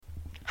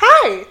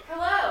Hi!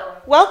 Hello.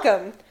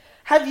 Welcome.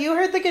 Have you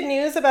heard the good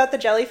news about the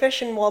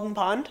jellyfish in Walden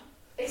Pond?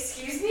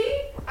 Excuse me?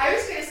 I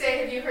was going to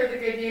say, have you heard the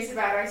good news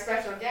about our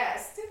special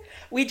guest?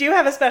 We do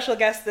have a special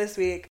guest this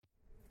week.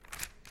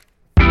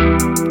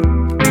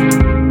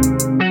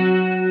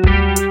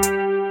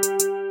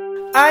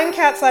 I'm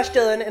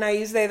Kat/Dylan, and I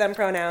use they, them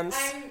pronouns.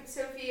 I'm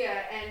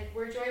Sophia, and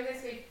we're joined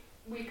this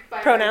week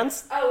by...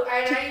 Pronouns. And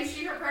I use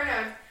she, her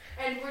pronouns.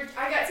 And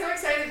I got so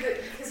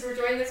excited because we're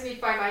joined this week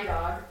by my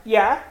dog.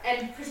 Yeah?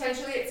 And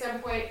potentially at some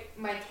point,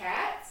 my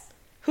cats.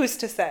 Who's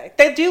to say?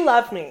 They do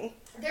love me.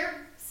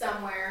 They're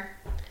somewhere.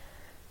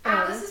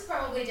 Alice is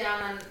probably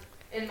down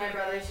in my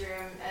brother's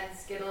room, and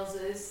Skittles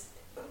is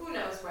who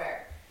knows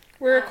where.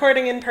 We're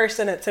recording in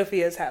person at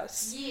Sophia's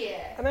house.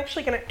 Yeah. I'm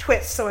actually going to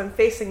twist so I'm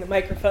facing the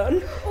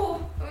microphone.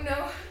 Oh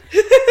no.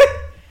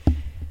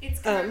 It's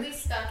currently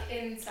stuck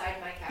inside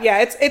my couch.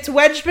 Yeah, it's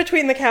wedged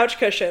between the couch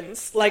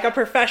cushions, like a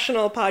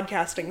professional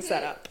podcasting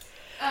setup.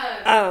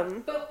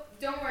 But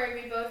don't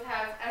worry, we both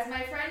have, as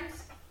my friend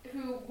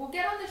who will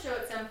get on the show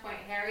at some point,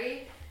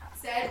 Harry,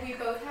 said, we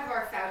both have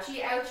our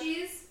Fauci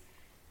ouchies.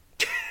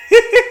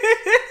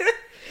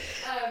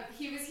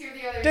 He was here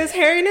the other day. Does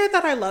Harry know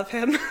that I love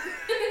him?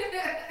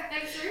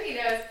 I'm sure he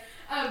knows.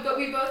 But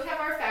we both have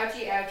our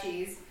Fauci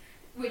ouchies,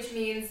 which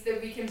means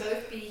that we can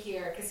both be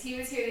here. Because he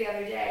was here the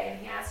other day, and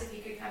he asked if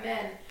he could come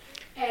in.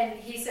 And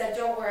he said,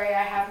 don't worry,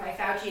 I have my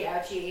Fauci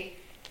ouchie.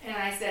 And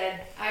I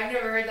said, I've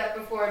never heard that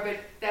before, but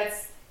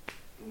that's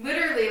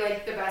literally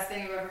like the best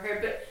thing I've ever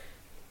heard. But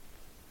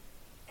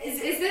is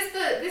this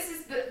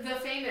the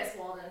famous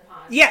Walden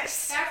Pond?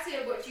 Yes. Back to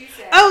what you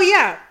said. Oh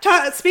yeah.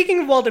 Speaking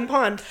of Walden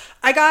Pond,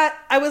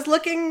 I was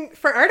looking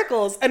for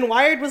articles, and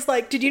Wired was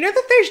like, "Did you know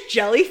that there's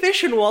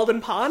jellyfish in Walden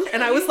Pond?"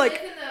 And I was like, "You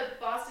live in the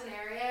Boston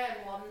area,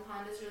 and Walden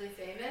Pond is really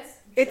famous."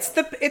 It's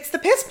the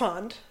piss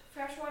pond.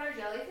 Freshwater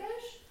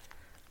jellyfish.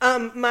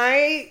 Well,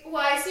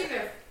 I assume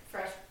they're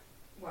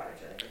freshwater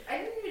jellyfish. I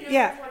didn't even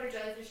know freshwater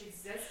jellyfish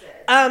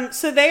existed.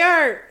 So they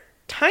are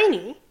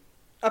tiny.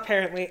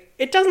 Apparently,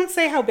 it doesn't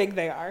say how big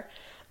they are,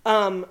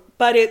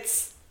 but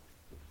it's.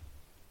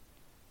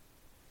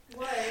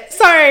 What?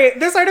 Sorry,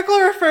 this article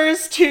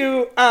refers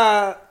to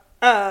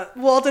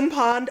Walden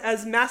Pond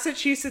as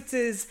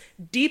Massachusetts'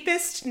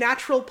 deepest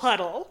natural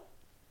puddle.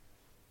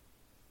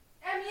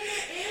 I mean,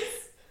 it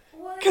is.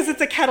 Because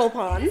it's a kettle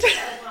pond. It is a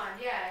kettle pond,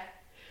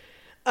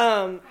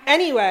 yeah.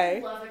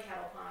 Anyway. I love a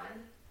kettle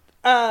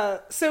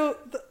pond.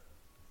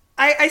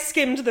 I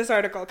skimmed this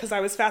article because I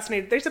was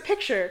fascinated. There's a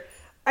picture.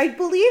 I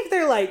believe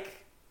they're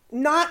like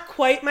not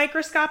quite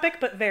microscopic,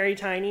 but very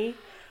tiny.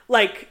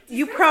 Like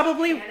you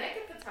probably.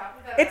 Panic at the top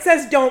of that it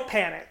says "Don't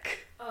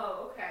panic."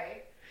 Oh,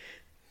 okay.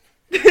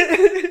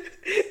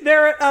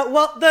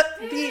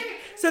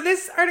 So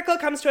this article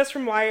comes to us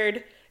from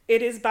Wired.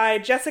 It is by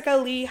Jessica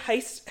Lee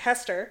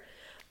Hester,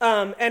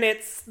 and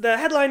the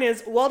headline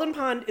is "Walden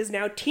Pond is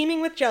now teeming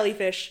with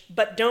jellyfish,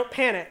 but don't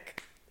panic."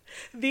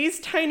 These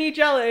tiny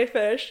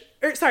jellies,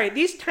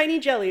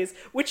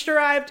 which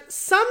derived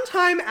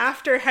sometime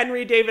after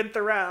Henry David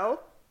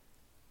Thoreau,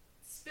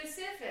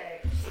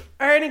 specific,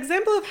 are an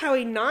example of how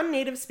a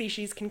non-native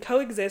species can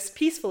coexist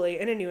peacefully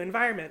in a new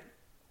environment.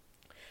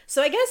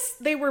 So I guess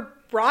they were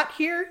brought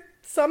here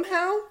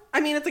somehow. I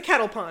mean, it's a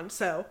kettle pond,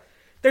 so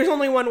there's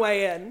only one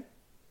way in.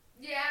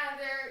 Yeah,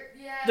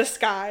 The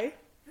sky.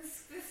 The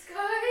sky,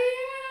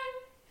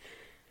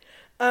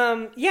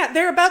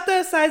 they're about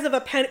the size of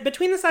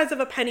between the size of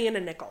a penny and a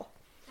nickel.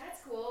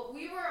 That's cool.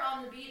 We were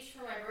on the beach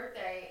for my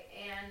birthday,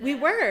 and...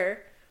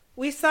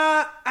 We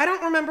saw, I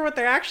don't remember what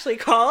they're actually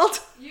called.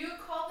 You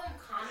call them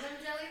condom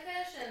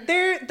jellyfish? And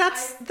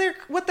they're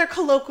what they're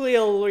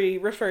colloquially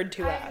referred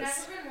to as. I've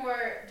never been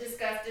more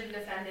disgusted and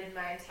offended in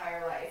my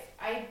entire life.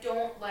 I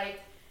don't have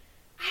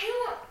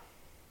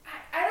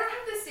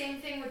the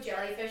same thing with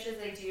jellyfish as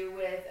I do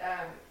with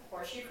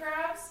horseshoe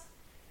crabs.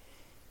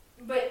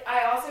 But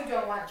I also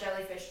don't want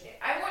jellyfish.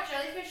 I want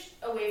jellyfish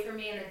away from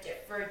me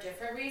for a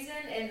different reason,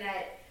 in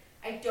that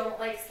I don't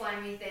like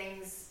slimy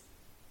things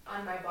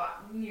on my body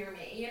near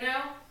me. You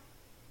know?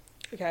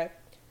 Okay.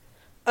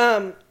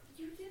 You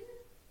didn't?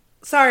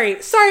 Sorry.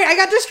 I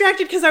got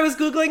distracted because I was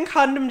Googling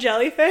condom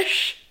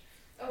jellyfish.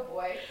 Oh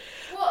boy.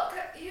 Well,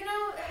 you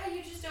know how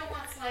you just don't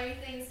want slimy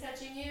things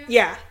touching you?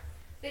 Yeah.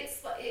 They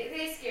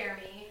scare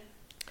me.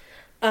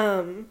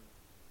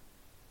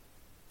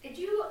 Did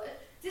you...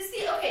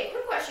 Okay,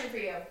 quick question for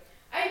you.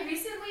 I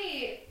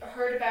recently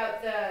heard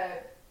about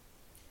the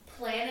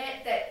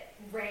planet that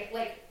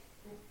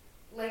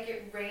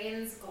it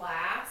rains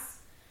glass,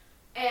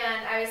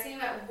 and I was thinking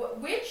about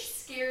which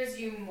scares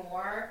you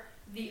more,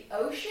 the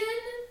ocean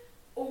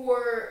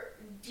or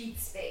deep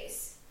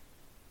space?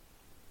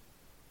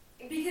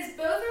 Because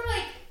both are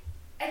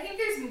I think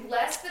there's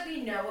less that we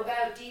know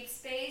about deep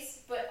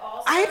space, but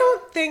also... I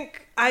don't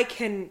think I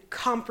can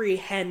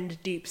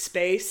comprehend deep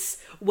space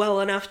well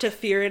enough to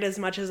fear it as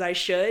much as I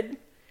should.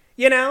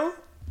 You know?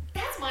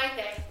 That's my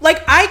thing.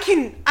 Like, I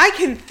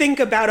can think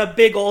about a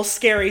big ol'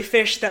 scary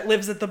fish that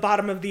lives at the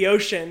bottom of the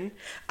ocean.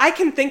 I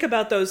can think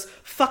about those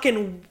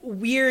fucking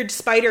weird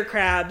spider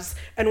crabs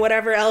and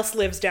whatever else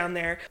lives down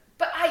there.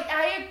 But I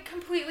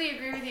completely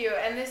agree with you,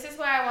 and this is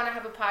why I want to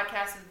have a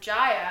podcast with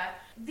Jaya.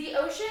 The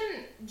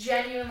ocean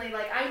genuinely,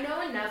 like, I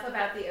know enough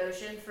about the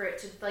ocean for it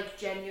to, like,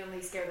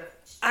 genuinely scare the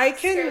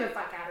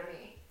fuck out of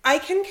me. I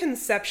can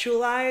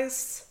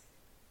conceptualize,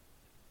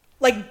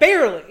 like,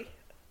 barely,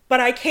 but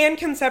I can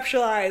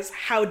conceptualize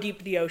how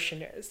deep the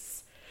ocean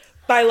is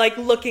by, like,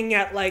 looking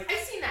at, like... I've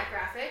seen that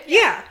graphic.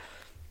 Yeah.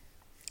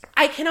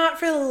 I cannot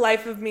for the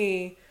life of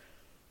me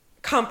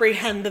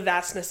comprehend the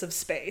vastness of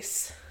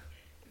space.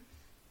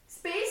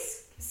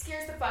 Space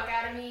scares the fuck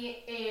out of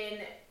me in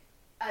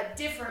a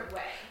different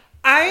way.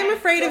 I am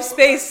afraid of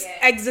space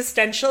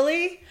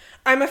existentially.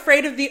 I'm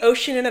afraid of the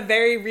ocean in a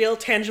very real,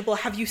 tangible,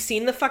 have you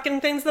seen the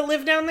fucking things that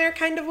live down there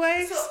kind of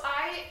way. So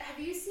have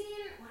you seen,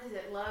 what is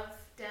it, Love,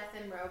 Death,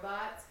 and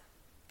Robots?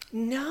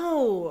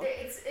 No.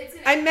 It's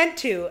I meant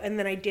to, and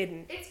then I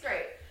didn't. It's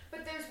great.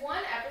 But there's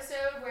one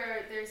episode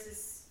where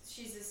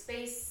she's a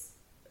space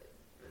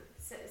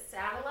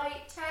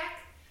satellite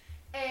tech,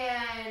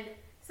 and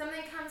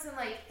something comes and,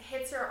 like,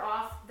 hits her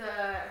off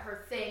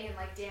her thing and,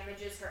 like,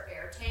 damages her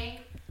air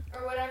tank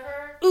or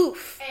whatever.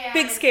 Oof. And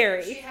big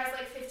scary. She has,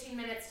 like, 15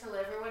 minutes to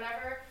live or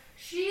whatever.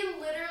 She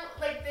literally,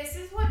 like, this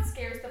is what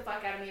scares the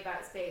fuck out of me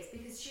about space,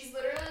 because she's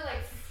literally,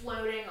 like,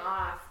 floating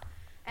off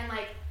and,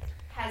 like,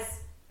 has,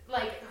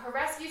 like, her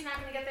rescue's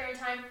not gonna get there in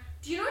time.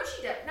 Do you know what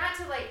she did? Not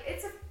to, like,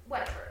 it's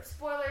whatever,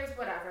 spoilers,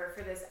 whatever,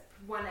 for this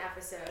one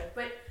episode,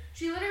 but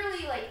she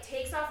literally, like,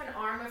 takes off an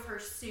arm of her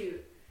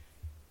suit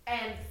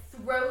and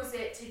throws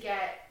it to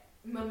get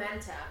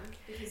momentum,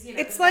 because, you know,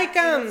 it's like,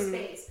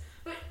 space,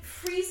 but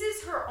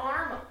freezes her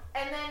arm,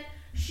 and then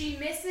she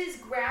misses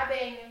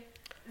grabbing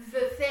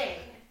the thing.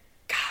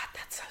 God,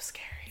 that's so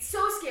scary.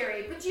 So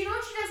scary. But do you know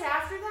what she does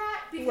after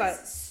that?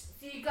 Because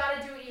what? You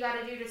gotta do what you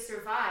gotta do to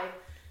survive.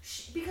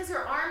 Because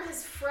her arm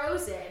has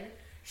frozen,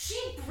 she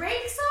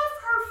breaks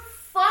off her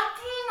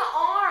fucking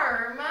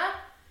arm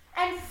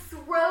and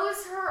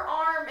throws her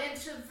arm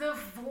into the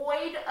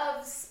void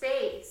of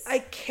space. I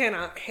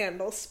cannot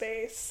handle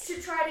space. To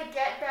try to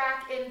get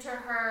back into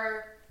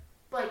her,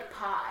 like,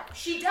 pod.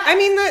 She does. I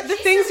mean, the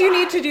things survives. you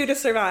need to do to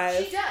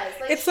survive. She does.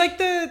 Like, it's like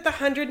the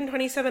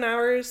 127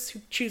 hours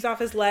who chews off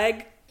his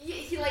leg.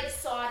 He, like,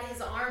 sawed his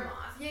arm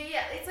off.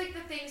 Yeah. It's like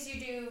the things you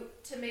do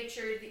to make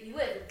sure that you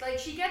live. Like,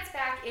 she gets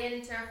back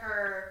into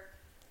her,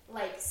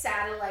 like,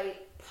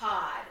 satellite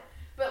pod.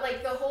 But,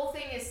 like, the whole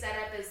thing is set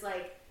up as,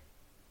 like,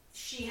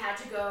 she had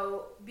to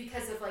go,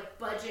 because of, like,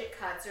 budget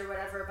cuts or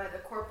whatever by the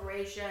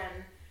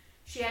corporation,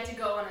 she had to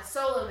go on a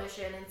solo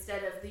mission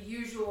instead of the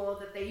usual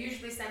that they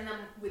usually send them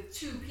with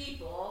 2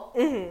 people.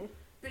 Mm-hmm.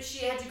 But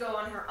she had to go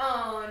on her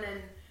own,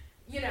 and,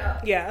 you know.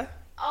 Yeah.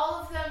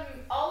 All of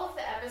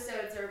the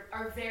episodes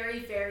are very,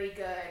 very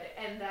good,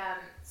 and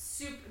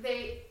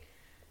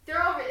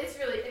they're all, it's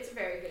a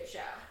very good show.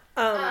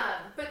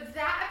 But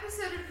that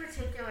episode in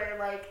particular,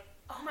 like,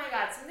 oh my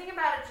god, something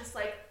about it just,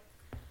 like,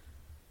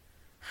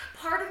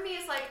 part of me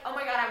is like, oh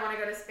my god, I want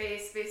to go to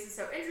space. Space is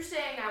so interesting.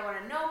 I want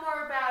to know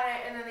more about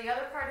it. And then the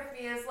other part of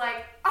me is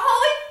like,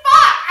 holy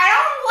fuck, I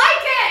don't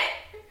like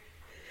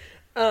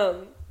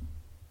it.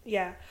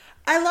 Yeah.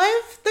 I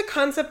love the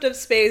concept of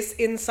space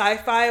in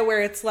sci-fi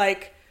where it's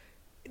like,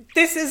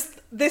 this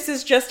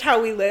is just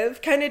how we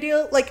live kind of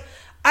deal. Like,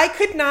 I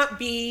could not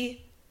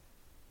be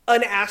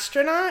an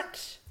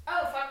astronaut.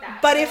 Oh, fuck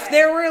that. But if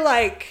there were,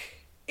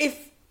 like,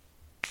 if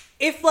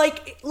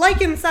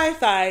like in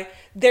sci-fi,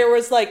 there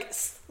was,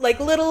 like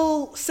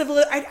little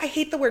I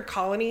hate the word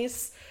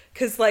colonies,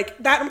 because, like,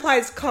 that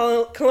implies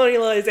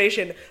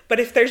colonialization. But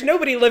if there's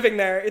nobody living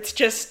there, it's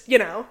just, you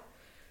know.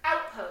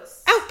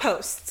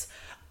 Outposts.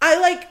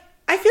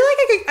 I feel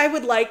like I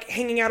would like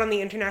hanging out on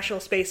the International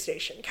Space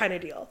Station kind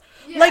of deal.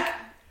 Yeah. Like,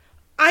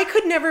 I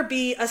could never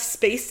be a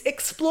space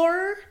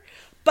explorer,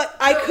 but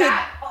I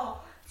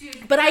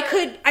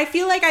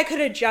feel like I could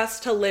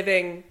adjust to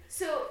living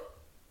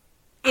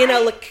in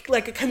a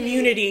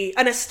community,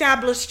 an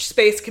established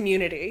space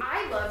community.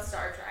 I love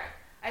Star Trek.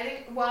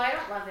 I don't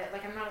love it.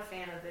 Like, I'm not a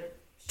fan of it.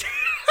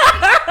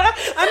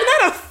 I'm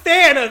not a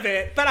fan of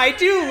it, but I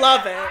do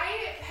love it.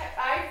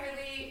 I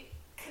really,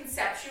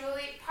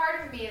 conceptually,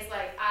 part of me is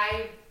like,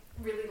 I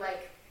really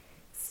like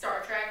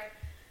Star Trek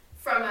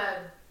from a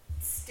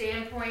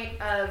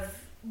standpoint of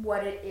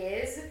what it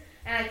is,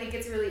 and I think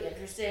it's really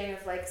interesting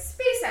of, like,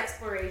 space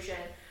exploration.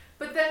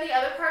 But then the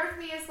other part of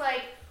me is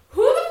like,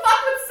 who the fuck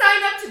would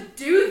sign up to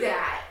do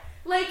that?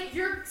 Like,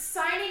 you're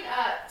signing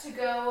up to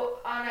go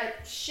on a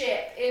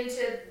ship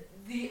into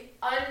the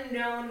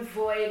unknown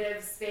void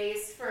of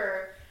space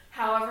for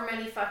however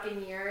many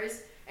fucking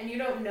years, and you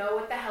don't know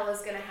what the hell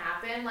is gonna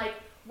happen. Like,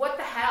 what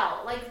the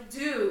hell? Like,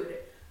 dude,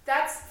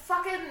 that's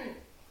fucking...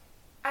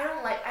 I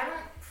don't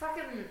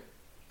fucking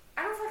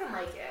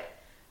like it.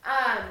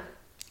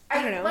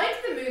 I don't know.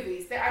 like the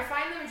movies. I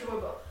find them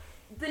enjoyable.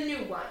 The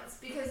new ones,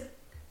 because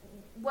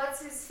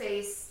what's his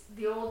face?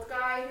 The old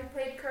guy who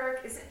played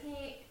Kirk, isn't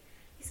he?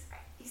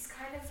 He's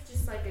kind of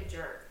just like a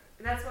jerk.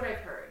 That's what I've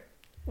heard.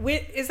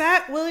 Is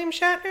that William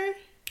Shatner?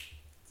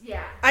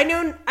 Yeah. I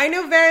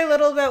know very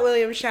little about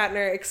William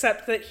Shatner,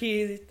 except that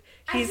he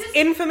He's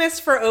infamous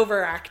for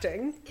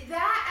overacting.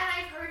 That, and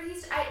I've heard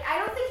I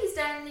don't think he's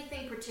done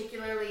anything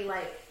particularly,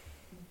 like,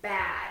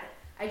 bad.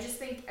 I've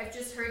just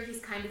heard he's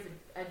kind of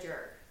a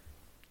jerk.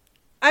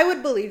 I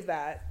would believe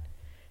that.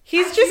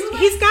 He's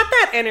got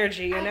that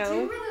energy, you know? I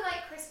do really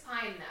like Chris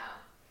Pine, though.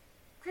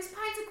 Chris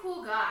Pine's a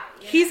cool guy.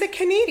 He's a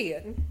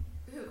Canadian.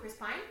 Who, Chris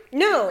Pine?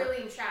 No.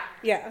 William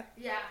Shatner. Yeah.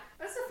 Yeah.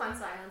 That's a fun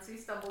silence we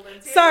stumbled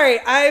into. Sorry,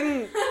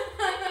 I'm...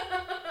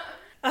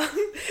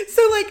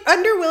 so, like,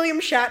 under William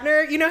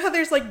Shatner, you know how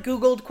there's, like,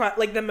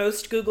 like, the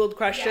most Googled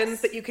questions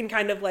that you can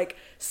kind of, like,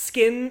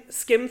 skim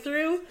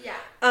through? Yeah.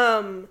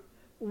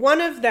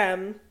 One of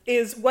them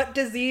is, what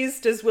disease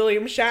does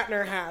William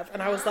Shatner have?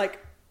 And I was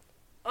like,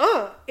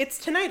 it's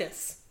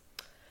tinnitus.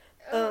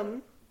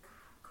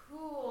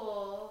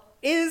 Cool.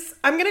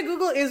 I'm gonna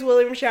Google, is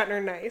William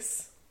Shatner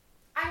nice?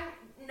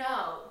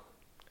 No.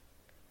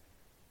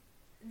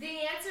 The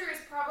answer is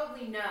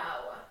probably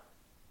no,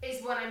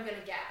 is what I'm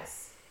gonna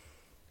guess.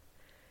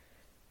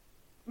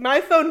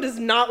 My phone does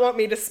not want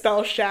me to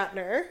spell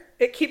Shatner.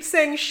 It keeps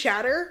saying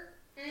shatter.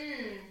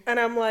 And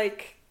I'm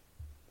like,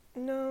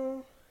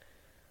 no.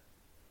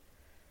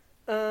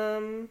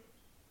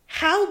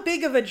 How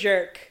big of a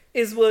jerk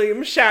is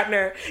William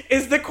Shatner?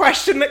 Is the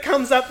question that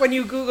comes up when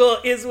you Google,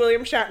 is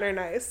William Shatner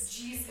nice?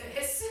 Jesus.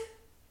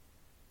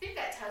 I think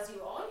that tells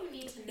you all you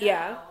need to know.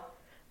 Yeah.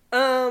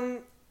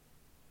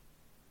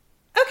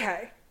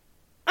 Okay.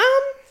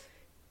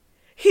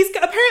 He's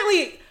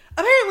apparently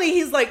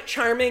he's like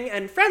charming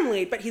and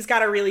friendly, but he's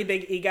got a really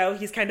big ego.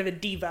 He's kind of a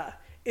diva.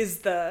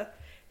 He's a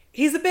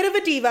bit of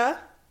a diva.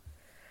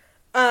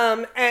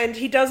 And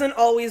he doesn't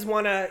always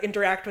want to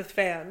interact with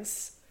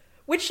fans,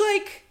 which,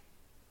 like,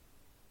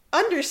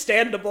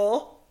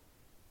 understandable.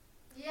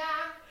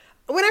 Yeah.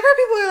 Whenever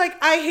people are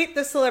like, I hate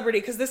this celebrity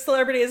because this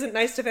celebrity isn't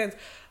nice to fans,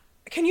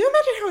 can you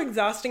imagine how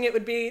exhausting it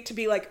would be to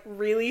be, like,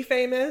 really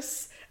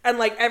famous? And,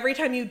 like, every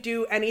time you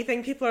do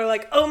anything, people are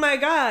like, oh my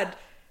god,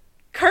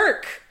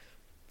 Kirk.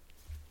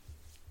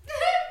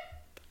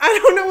 I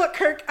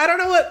don't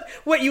know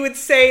what you would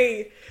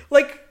say.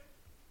 Like,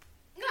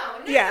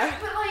 No, yeah.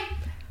 But, like,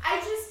 I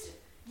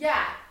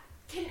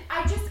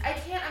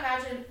can't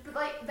imagine, but,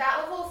 like, that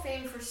level of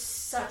fame for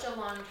such a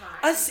long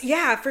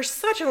time. For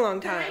such a long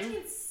time. The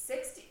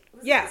 1960s?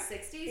 Was Yeah. it the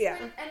 60s? Yeah.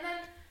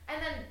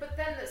 But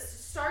then the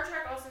Star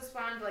Trek also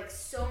spawned, like,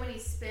 so many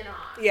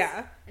spin-offs.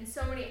 Yeah. And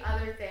so many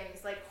other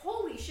things. Like,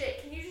 holy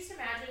shit, can you just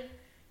imagine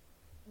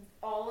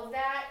all of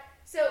that?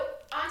 So,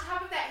 on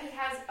top of that, he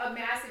has a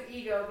massive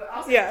ego, but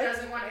also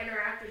doesn't want to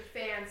interact with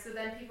fans. So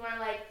then people are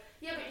like,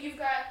 yeah, but you've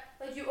got,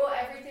 like, you owe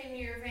everything to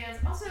your fans.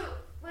 Also,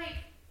 like,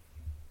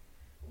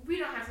 we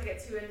don't have to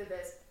get too into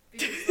this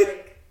because,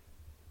 like,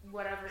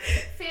 whatever,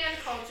 fan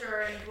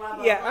culture and blah,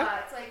 blah, blah.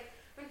 It's like,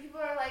 when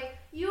people are like,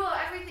 you owe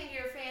everything to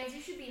your fans,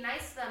 you should be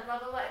nice to them, blah,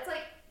 blah, blah. It's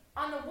like,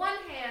 on the one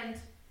hand,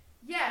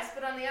 yes,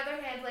 but on the other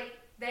hand, like,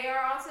 they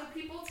are also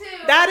people too.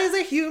 That is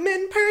a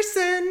human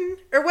person.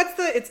 Or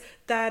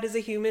that is a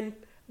human,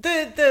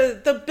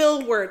 the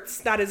Bill Wirtz,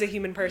 that is a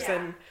human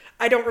person. Yeah.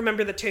 I don't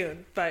remember the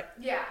tune, but.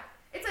 Yeah.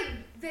 It's like,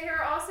 they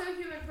are also a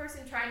human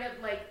person trying to,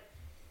 like,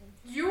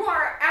 you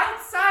are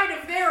outside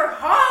of their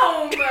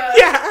home.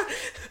 Yeah.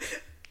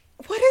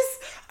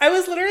 I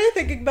was literally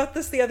thinking about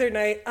this the other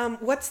night.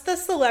 What's the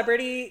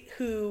celebrity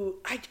who,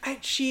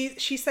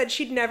 she said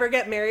she'd never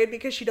get married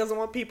because she doesn't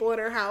want people in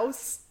her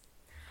house?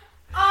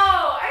 Oh,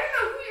 I don't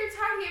know who you're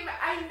talking about.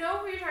 I know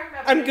who you're talking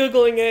about. I'm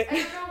Googling it. I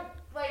don't know,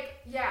 like,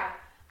 yeah.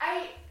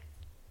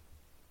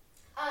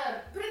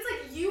 But it's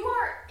like, you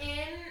are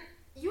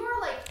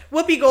like...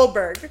 Whoopi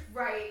Goldberg.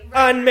 Right.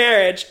 On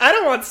Marriage. I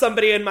don't want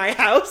somebody in my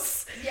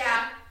house.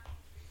 Yeah.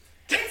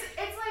 It's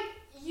like,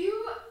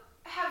 you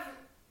have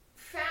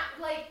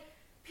found, like,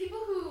 people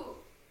who...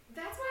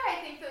 That's why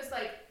I think those,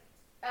 like,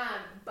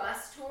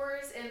 bus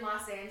tours in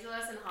Los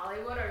Angeles and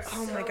Hollywood are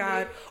so my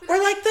god. weird.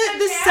 Or like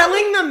the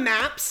selling the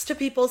maps to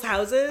people's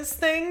houses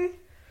thing.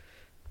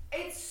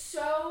 It's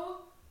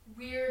so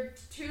weird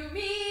to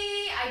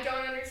me. I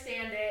don't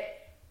understand it.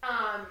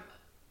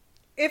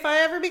 If I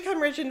ever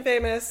become rich and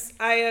famous,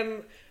 I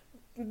am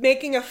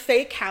making a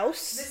fake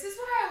house. This is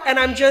what I want. And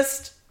I'm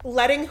just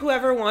letting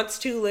whoever wants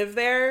to live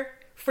there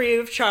free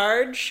of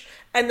charge.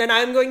 And then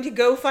I'm going to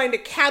go find a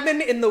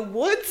cabin in the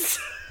woods.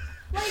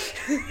 Like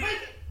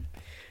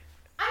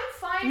I'm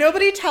fine.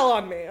 Nobody tell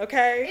on me,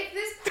 okay? If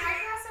this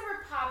podcast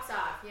ever pops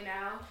off, you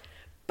know?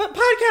 But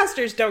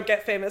podcasters don't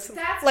get famous.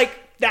 Like,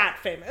 that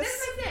famous.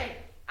 This is my thing.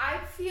 I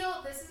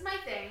feel this is my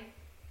thing.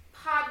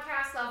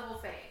 Podcast level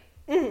fame.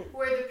 Mm-hmm.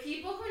 Where the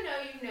people who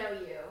know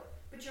you,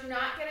 but you're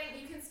not getting,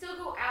 you can still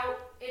go out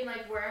in,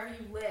 like, wherever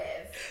you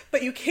live.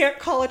 But you can't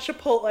call a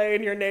Chipotle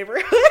in your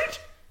neighborhood.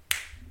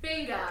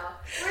 Bingo.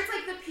 Where it's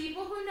like the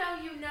people who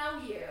know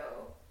you.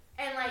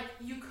 And, like,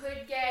 you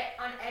could get,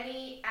 on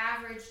any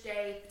average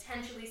day,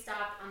 potentially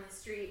stopped on the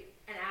street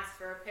and ask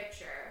for a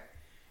picture.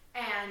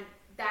 And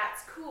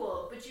that's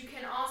cool. But you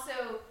can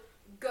also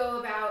go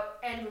about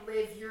and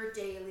live your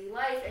daily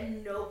life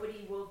and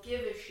nobody will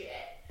give a shit.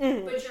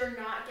 Mm-hmm. But you're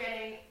not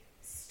getting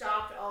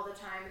stopped all the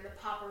time, and the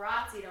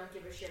paparazzi don't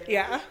give a shit about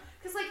Yeah. you.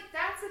 Because, like,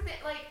 that's the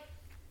thing, like,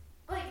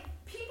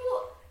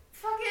 people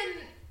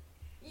fucking,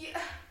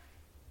 yeah,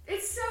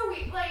 it's so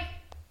weird, like,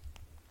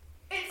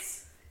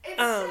 it's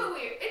so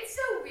weird. It's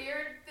so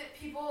weird that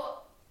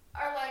people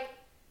are, like,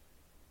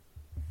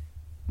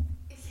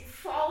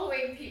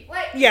 following people,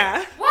 like,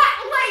 Yeah.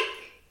 what,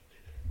 like,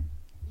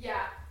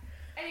 yeah,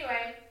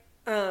 anyway.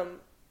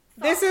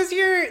 This is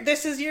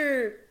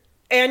your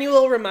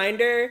annual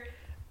reminder.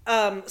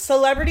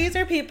 Celebrities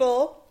are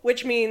people,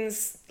 which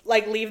means,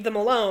 like, leave them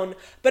alone,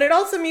 but it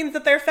also means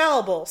that they're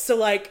fallible. So,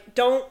 like,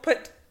 don't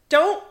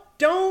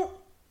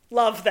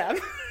love them.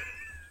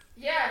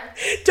 Yeah.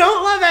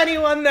 Don't love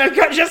anyone.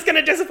 They're just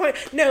gonna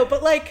disappoint. No,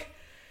 but, like,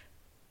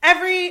 I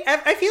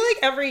feel like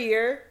every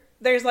year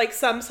there's, like,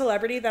 some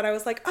celebrity that I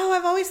was like, oh,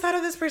 I've always thought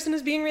of this person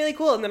as being really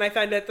cool, and then I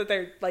find out that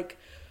they're, like,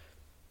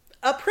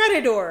 a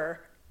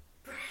predator.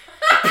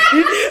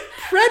 A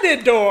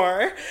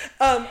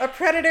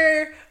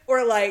predator,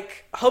 or,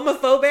 like,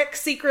 homophobic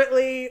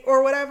secretly,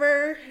 or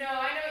whatever. No,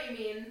 I know what you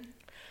mean.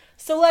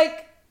 So,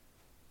 like,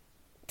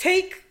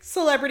 take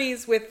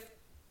celebrities with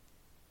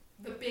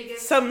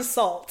some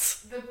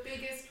salt. The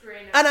biggest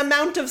grain of An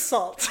amount of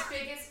salt.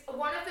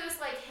 One of those,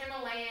 like,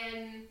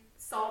 Himalayan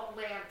salt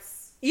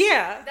lamps.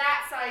 Yeah.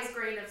 That size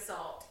grain of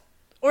salt.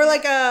 Or,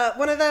 like,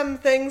 one of them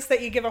things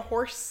that you give a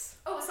horse.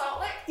 Oh, a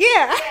salt lick?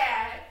 Yeah.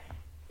 Yeah.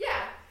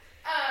 Yeah.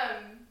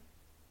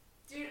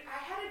 Dude, I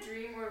had a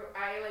dream where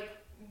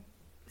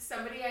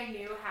somebody I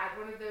knew had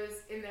one of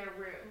those in their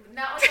room.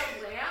 Not like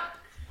a lamp,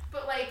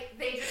 but, like,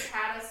 they just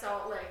had a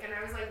salt lick. And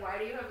I was like, why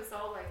do you have a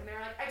salt lick? And they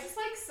were like, I just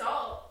like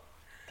salt.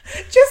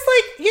 Just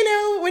like, you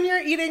know, when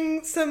you're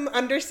eating some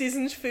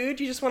underseasoned food,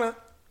 you just want to...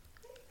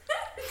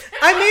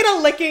 I made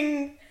a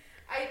licking...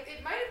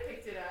 It might have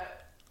picked it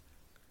up.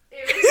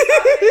 It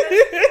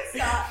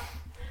was stop.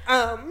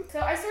 So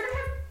I sort of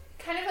have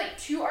kind of like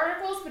two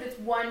articles, but it's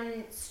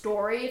one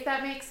story, if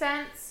that makes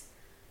sense.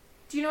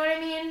 Do you know what I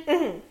mean?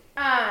 Mm-hmm.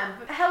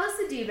 Hella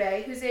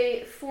Sidibe, who's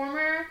a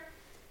former,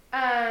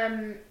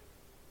 I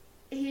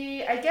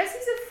guess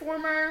he's a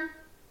former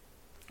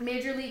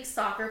Major League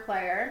Soccer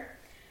player,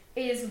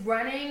 is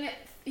running,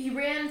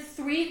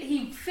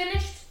 he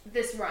finished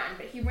this run,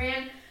 but he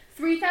ran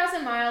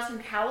 3,000 miles from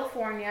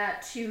California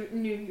to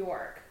New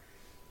York.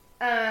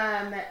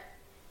 And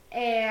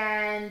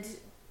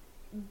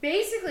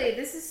basically,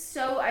 this is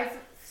I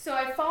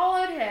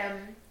followed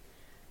him.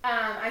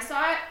 I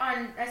saw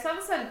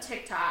this on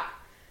TikTok,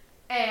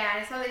 and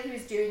I saw that he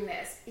was doing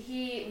this.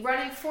 He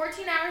running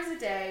 14 hours a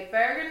day.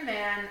 Bergen,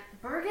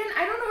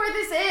 I don't know where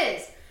this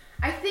is.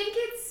 I think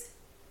it's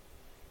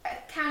a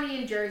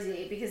county in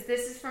Jersey, because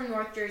this is from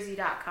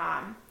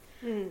NorthJersey.com.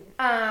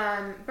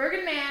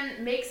 Bergen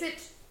Man makes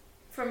it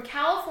from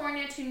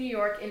California to New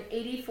York in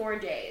 84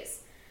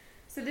 days.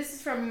 So this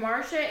is from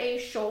Marcia A.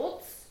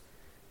 Schultz.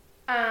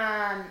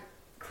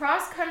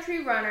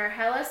 Cross-country runner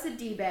Hella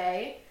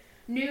Sidibe.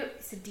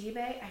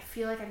 Sidibe? I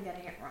feel like I'm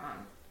getting it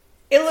wrong.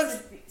 It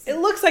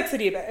looks like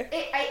Sidibe.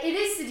 It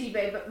is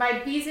Sidibe, but by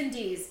B's and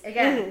D's.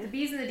 Again, the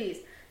B's and the D's.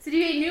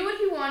 Sidibe knew what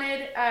he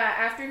wanted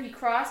after he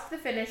crossed the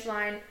finish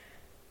line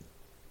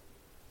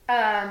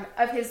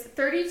of his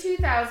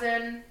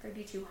 3,200.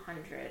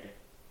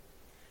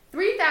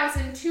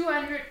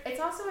 It's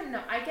also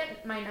I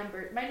get my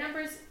number. My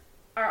numbers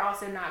are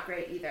also not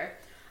great either.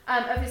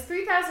 Of his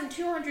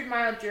 3,200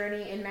 mile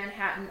journey in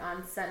Manhattan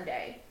on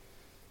Sunday.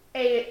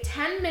 A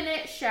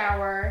 10-minute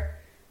shower,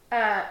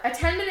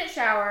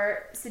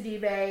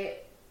 Sidibe,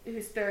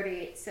 who's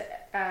 30,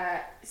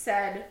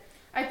 said,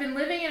 I've been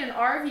living in an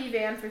RV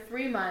van for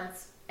 3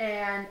 months,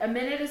 and a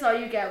minute is all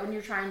you get when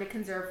you're trying to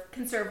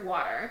conserve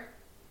water.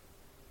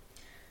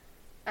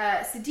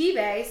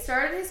 Sidibe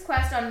started his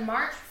quest on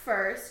March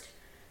 1st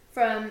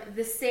from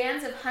the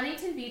sands of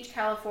Huntington Beach,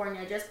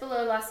 California, just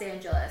below Los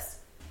Angeles.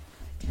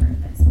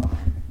 Turn this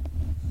on.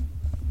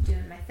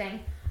 Doing my thing.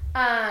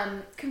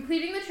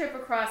 Completing the trip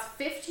across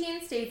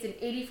 15 states in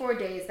 84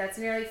 days. That's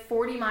nearly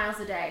 40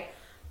 miles a day.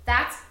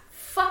 That's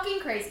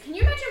fucking crazy. Can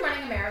you imagine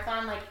running a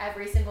marathon like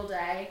every single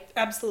day?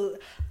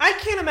 Absolutely. I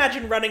can't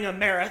imagine running a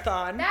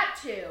marathon. That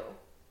too.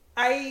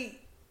 I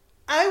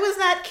was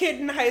that kid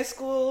in high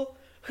school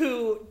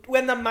who,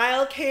 when the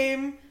mile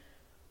came,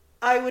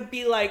 I would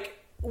be like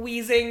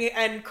wheezing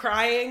and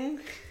crying.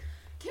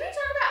 Can we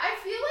talk about, I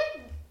feel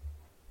like,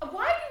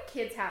 why do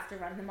kids have to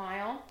run the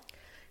mile?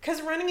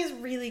 Because running is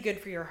really good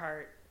for your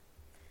heart.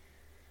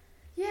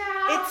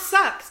 Yeah. It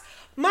sucks.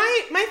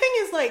 My thing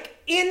is, like,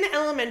 in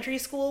elementary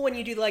school, when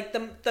you do, like,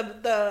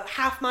 the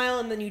half mile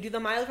and then you do the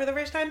mile for the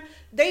first time,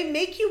 they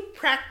make you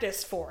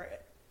practice for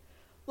it.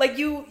 Like,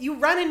 you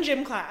run in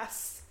gym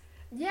class.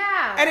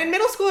 Yeah. And in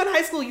middle school and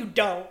high school, you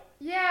don't.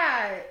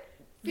 Yeah.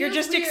 You're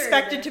just weird.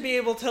 expected to be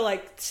able to,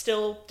 like,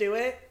 still do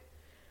it.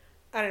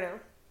 I don't know.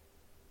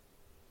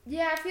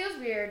 Yeah, it feels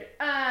weird.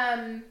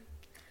 I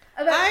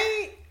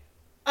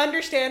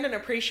understand and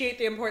appreciate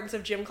the importance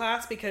of gym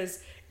class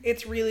because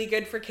it's really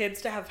good for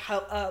kids to have,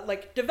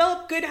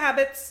 develop good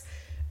habits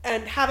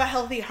and have a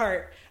healthy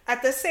heart.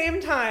 At the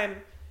same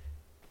time,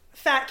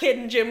 fat kid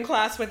in gym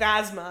class with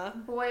asthma.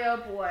 Boy, oh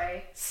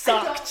boy.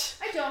 Sucked.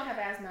 I don't have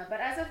asthma, but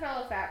as a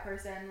fellow fat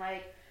person,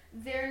 like,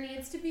 there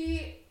needs to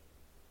be...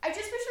 I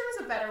just wish there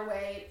was a better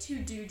way to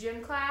do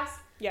gym class.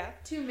 Yeah.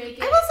 To make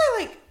it... I will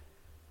say, like,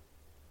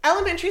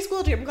 elementary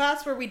school gym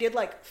class where we did,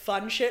 like,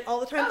 fun shit all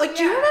the time. Oh, like,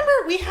 do you remember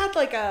we had,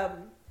 like, a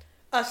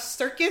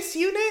circus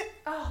unit?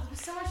 Oh, it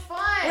was so much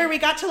fun. Where we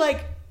got to,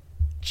 like,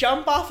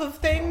 jump off of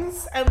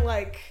things and,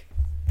 like...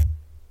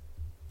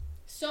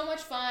 So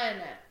much fun.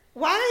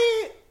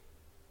 Why...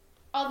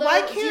 Although,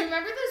 Why can't... do you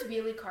remember those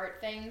wheelie cart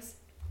things?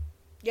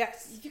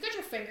 Yes. If you got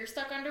your finger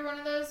stuck under one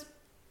of those,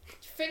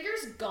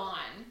 finger's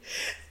gone.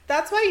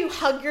 That's why you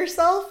hug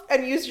yourself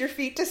and use your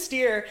feet to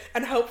steer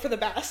and hope for the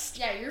best.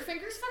 Yeah, your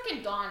finger's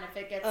fucking gone if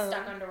it gets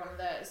stuck under one of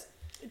those.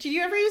 Did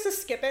you ever use a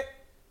skip it?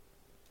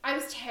 I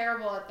was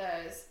terrible at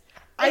those.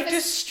 I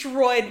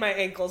destroyed my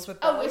ankles with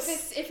those. Oh,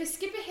 if a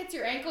skip it hits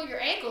your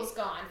ankle's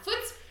gone.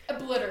 Foot's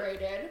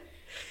obliterated.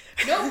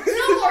 No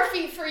more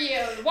feet for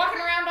you. Walking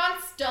around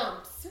on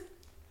stumps.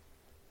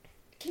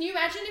 Can you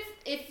imagine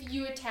if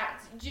you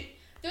attacked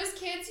those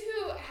kids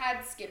who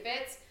had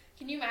skip-its?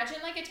 Can you imagine,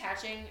 like,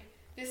 attaching,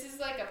 this is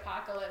like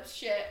apocalypse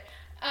shit,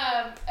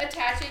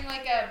 attaching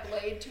like a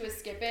blade to a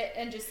skip-it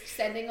and just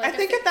sending like I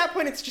think at that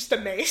point it's just a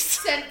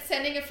mace.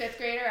 Sending a 5th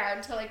grader out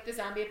into like the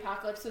zombie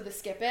apocalypse with a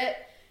skip-it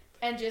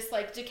and just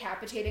like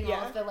decapitating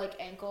all of the like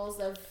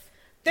ankles of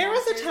There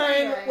was a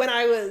time when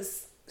I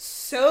was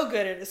so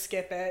good at a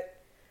skip-it.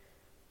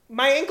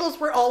 My ankles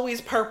were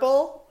always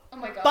purple. Oh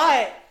my god.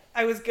 But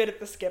I was good at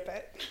the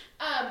skip-it.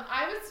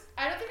 I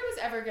don't think I was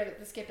ever good at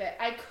the skip-it.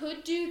 I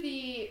could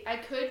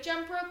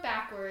jump rope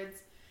backwards,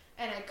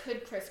 and I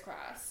could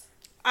crisscross.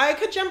 I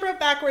could jump rope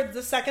backwards.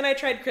 The second I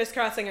tried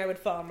crisscrossing, I would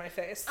fall on my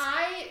face.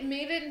 I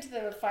made it into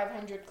the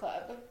 500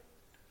 club.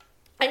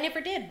 I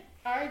never did.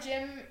 Our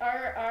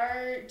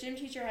gym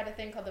teacher had a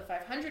thing called the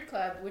 500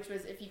 club, which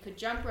was if you could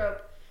jump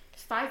rope,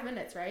 just 5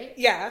 minutes, right?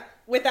 Yeah,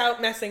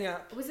 without messing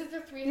up. Was it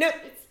the 300? No,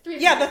 it's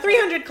 300. Yeah, the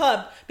 300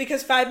 club,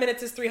 because 5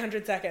 minutes is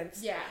 300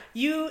 seconds. Yeah.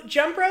 You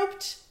jump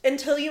roped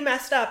until you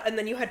messed up, and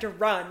then you had to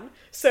run.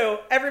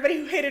 So everybody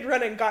who hated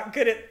running got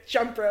good at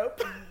jump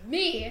rope.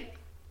 Me?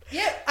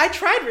 Yep. I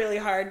tried really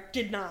hard,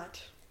 did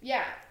not.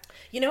 Yeah.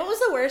 You know what was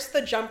the worst?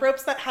 The jump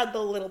ropes that had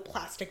the little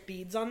plastic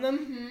beads on them.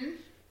 Mm-hmm.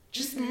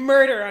 Just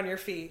murder on your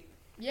feet.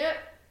 Yep.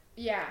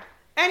 Yeah.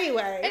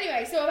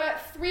 Anyway, so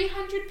about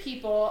 300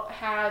 people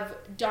have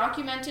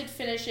documented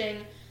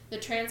finishing the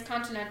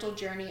transcontinental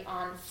journey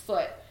on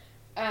foot,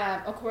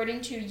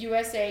 according to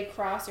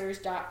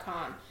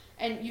usacrossers.com.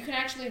 And you can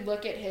actually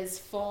look at his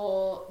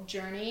full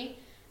journey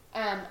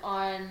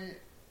on,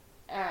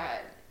 I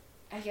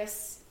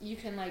guess you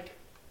can, like,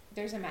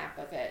 there's a map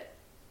of it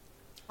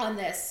on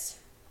this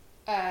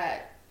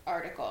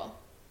article.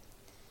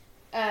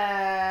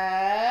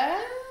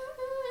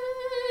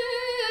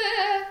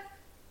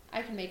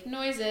 I can make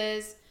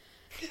noises.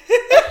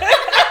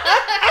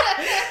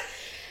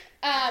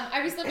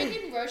 I was living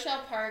in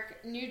Rochelle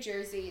Park, New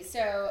Jersey,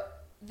 so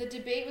the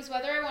debate was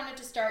whether I wanted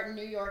to start in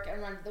New York and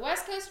run to the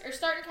West Coast or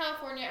start in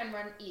California and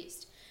run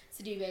east,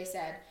 Sidibe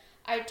said.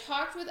 I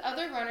talked with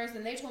other runners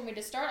and they told me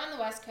to start on the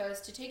West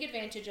Coast to take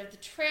advantage of the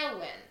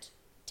tailwind.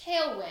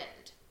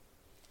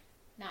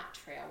 Not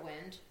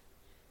trailwind.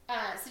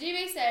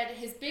 Sidibe said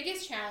his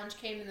biggest challenge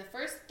came in the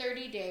first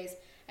 30 days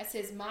as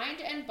his mind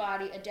and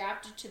body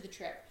adapted to the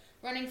trip.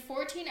 Running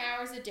 14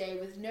 hours a day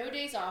with no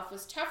days off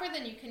was tougher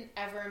than you can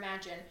ever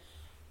imagine.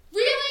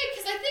 Really?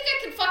 Because I think I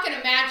can fucking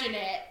imagine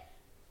it.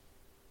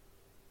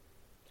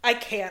 I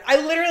can't. I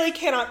literally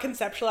cannot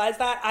conceptualize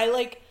that.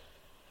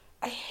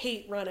 I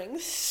hate running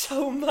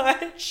so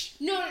much.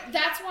 No,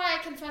 that's why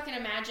I can fucking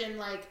imagine,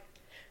 like,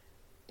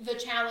 the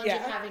challenge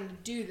of having to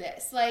do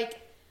this. Like,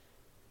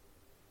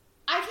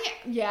 I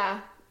can't...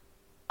 Yeah.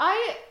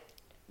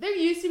 There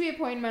used to be a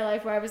point in my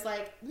life where I was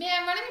like,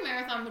 man, running a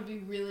marathon would be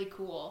really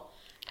cool.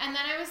 And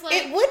then I was like...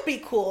 It would be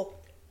cool.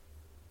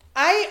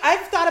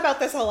 I've thought about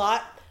this a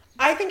lot.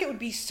 I think it would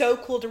be so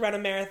cool to run a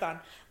marathon.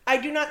 I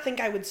do not think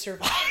I would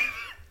survive.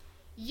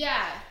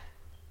 Yeah.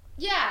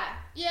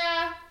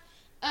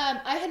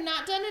 I had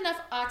not done enough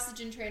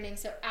oxygen training,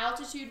 so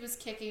altitude was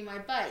kicking my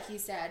butt, he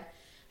said.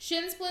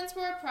 Shin splints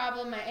were a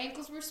problem, my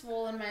ankles were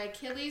swollen, my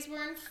Achilles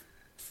were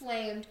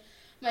inflamed,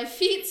 my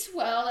feet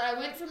swelled, I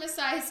went from a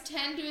size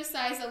 10 to a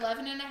size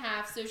 11 and a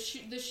half, so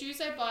the shoes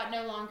I bought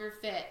no longer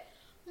fit.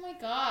 Oh my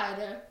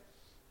god.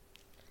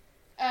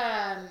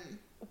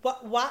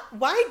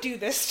 Why do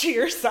this to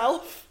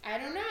yourself? I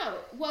don't know.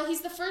 Well,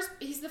 he's the first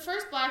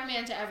black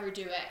man to ever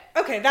do it.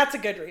 Okay, that's a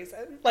good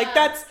reason. Like,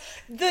 that's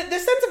the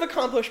sense of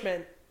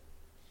accomplishment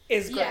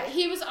is great. Yeah,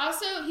 he's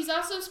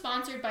also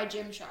sponsored by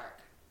Gymshark.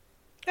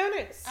 Oh,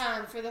 nice.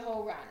 For the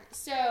whole run.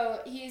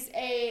 So he's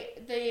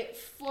the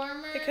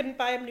former. They couldn't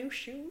buy him new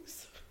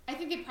shoes. I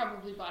think they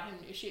probably bought him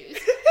new shoes.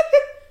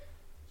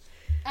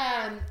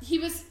 He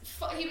was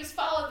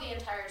followed the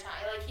entire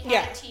time. Like, he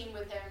had a team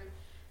with him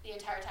the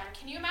entire time.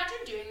 Can you imagine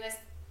doing this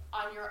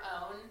on your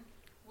own?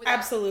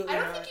 Absolutely. I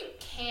don't think you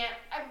can't.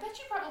 I bet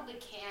you probably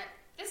can't.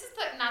 This is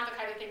not the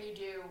kind of thing you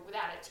do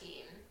without a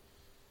team.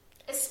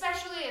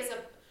 especially as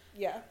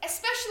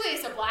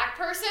a black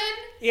person.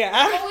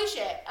 Yeah. Holy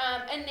shit.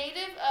 A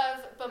native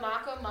of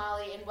Bamako,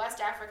 Mali, in West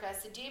Africa,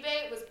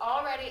 Sidibe was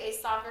already a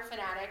soccer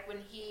fanatic when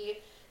he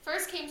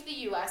first came to the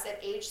U.S.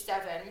 at age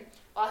 7,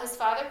 while his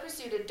father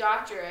pursued a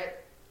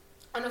doctorate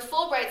on a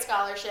Fulbright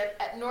scholarship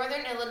at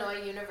Northern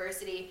Illinois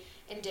University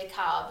in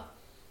DeKalb.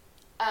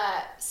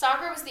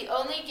 Soccer was the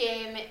only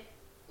game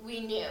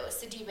we knew,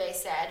 Sidibe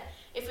said.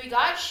 If we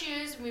got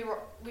shoes, we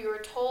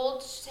were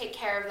told to take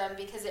care of them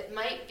because it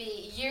might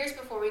be years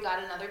before we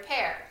got another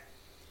pair.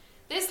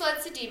 This led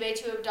Sidibe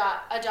to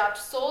adopt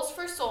Souls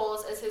for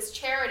Souls as his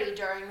charity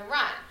during the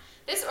run.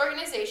 This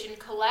organization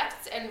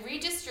collects and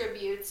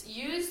redistributes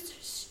used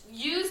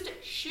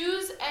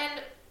shoes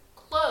and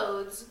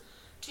clothes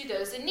to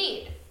those in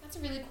need. That's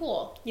really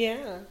cool.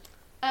 Yeah.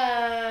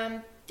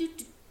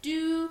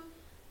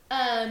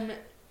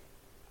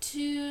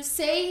 To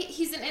say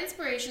he's an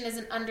inspiration is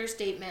an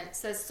understatement,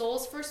 says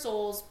Souls for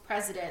Souls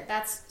president.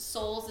 That's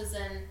souls as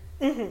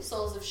in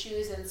soles of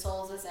shoes and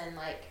souls as in,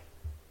 like,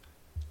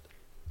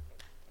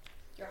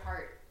 your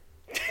heart.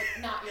 But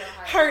not your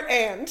heart. Heart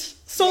and.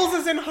 Souls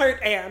is in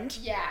heart and.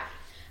 Yeah.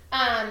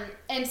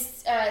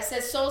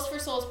 Says Souls for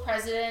Souls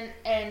president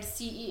and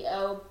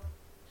CEO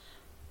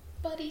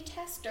Buddy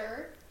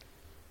Tester.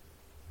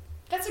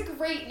 That's a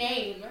great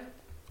name.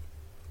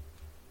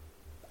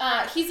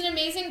 He's an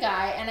amazing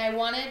guy, and I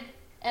want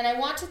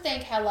to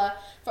thank Hella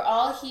for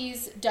all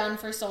he's done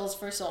for Souls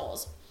for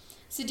Souls.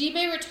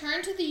 Sidibe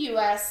returned to the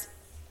U.S.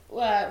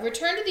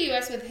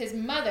 With his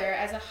mother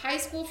as a high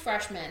school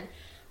freshman,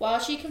 while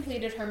she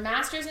completed her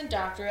master's and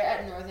doctorate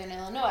at Northern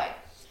Illinois.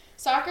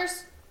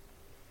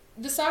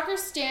 The soccer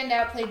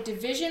standout played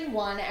Division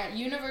I at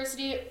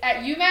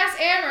UMass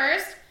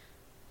Amherst.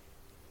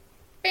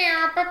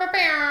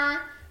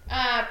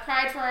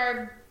 Pride for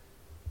our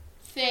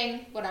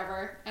thing,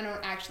 whatever. I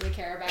don't actually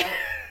care about.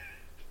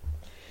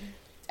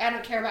 I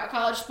don't care about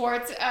college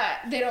sports.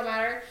 They don't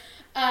matter.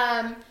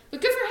 But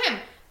good for him.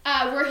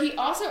 Where he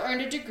also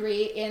earned a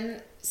degree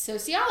in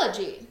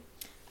sociology.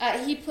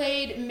 He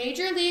played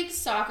Major League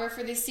Soccer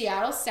for the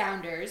Seattle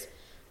Sounders,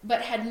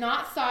 but had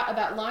not thought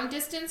about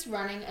long-distance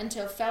running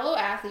until fellow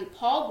athlete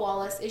Paul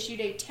Wallace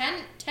issued a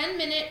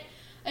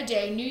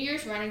 10-minute-a-day New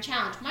Year's running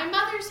challenge. My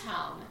mother's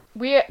home.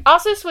 We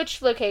also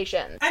switched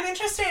locations. I'm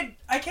interested.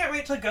 I can't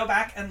wait to go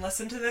back and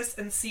listen to this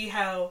and see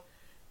how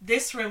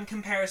this room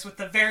compares with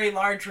the very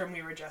large room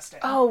we were just in.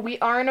 Oh, we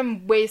are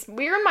in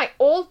we're in my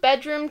old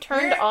bedroom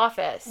turned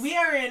office. We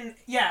are in,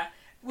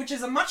 which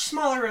is a much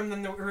smaller room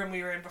than the room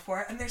we were in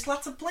before, and there's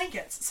lots of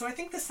blankets, so I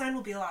think the sound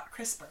will be a lot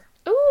crisper.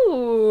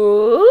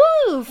 Ooh,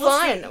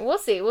 fun. We'll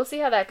see. We'll see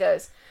how that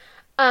goes.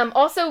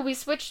 Also, we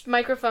switched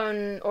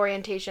microphone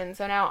orientation,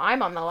 so now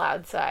I'm on the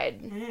loud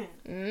side.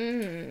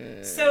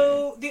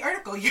 So, the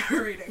article you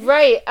were reading.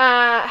 Right.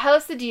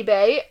 Hella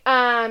Sidibe.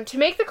 To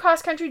make the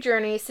cross-country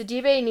journey,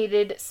 Sidibe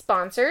needed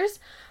sponsors.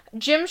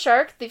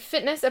 Gymshark, the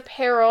fitness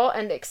apparel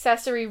and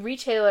accessory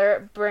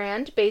retailer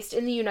brand based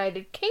in the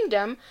United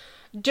Kingdom,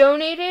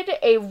 donated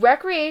a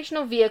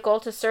recreational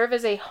vehicle to serve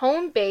as a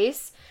home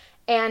base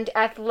and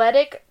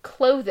athletic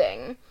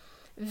clothing.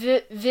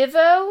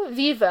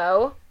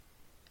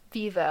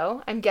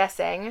 Vivo, I'm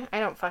guessing. I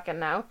don't fucking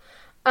know.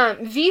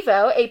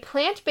 Vivo, a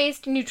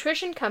plant-based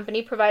nutrition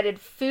company, provided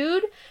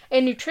food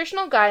and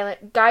nutritional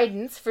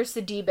guidance for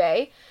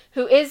Sidibe,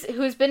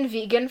 who's been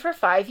vegan for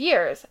 5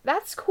 years.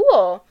 That's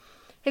cool.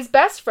 His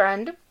best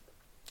friend,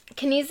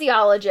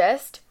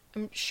 kinesiologist,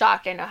 I'm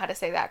shocked I know how to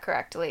say that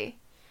correctly.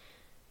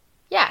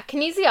 Yeah,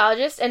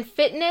 kinesiologist and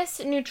fitness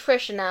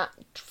nutritionist.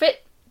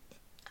 I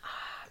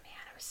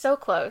was so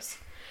close.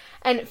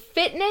 And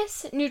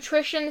fitness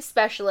nutrition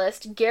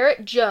specialist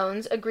Garrett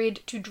Jones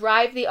agreed to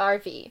drive the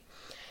RV.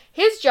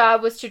 His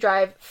job was to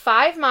drive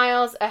 5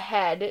 miles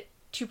ahead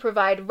to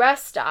provide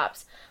rest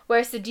stops,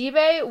 where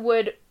Sidibe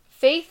would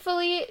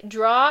faithfully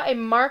draw a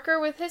marker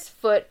with his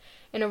foot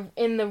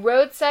in the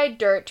roadside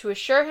dirt to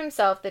assure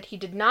himself that he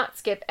did not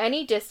skip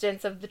any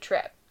distance of the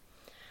trip.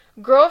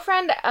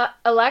 Girlfriend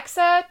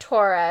Alexa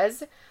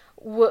Torres,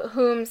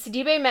 whom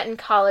Sidibe met in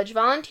college,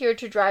 volunteered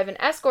to drive an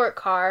escort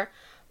car,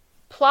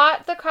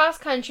 plot the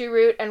cross-country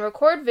route, and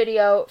record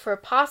video for a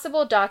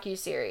possible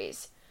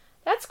docuseries.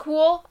 That's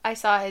cool. I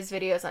saw his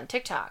videos on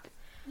TikTok.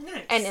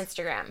 Nice. And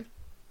Instagram.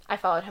 I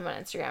followed him on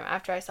Instagram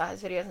after I saw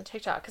his videos on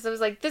TikTok, because I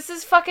was like, this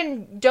is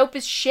fucking dope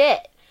as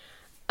shit.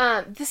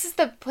 This is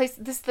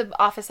the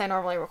office I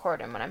normally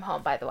record in when I'm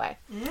home, by the way.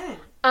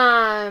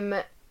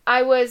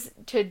 I was,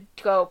 to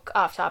go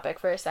off topic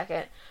for a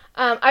second,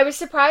 I was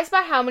surprised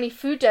by how many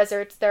food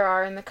deserts there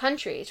are in the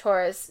country,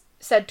 Torres,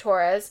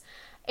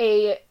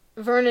 a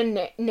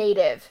Vernon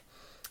native.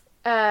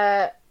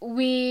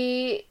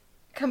 We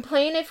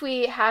complain if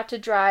we have to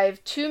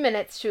drive 2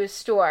 minutes to a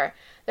store.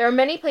 There are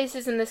many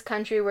places in this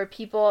country where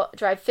people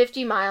drive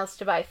 50 miles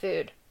to buy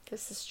food.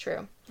 This is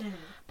true. Mm-hmm.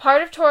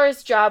 Part of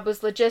Torres' job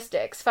was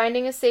logistics,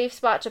 finding a safe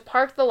spot to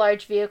park the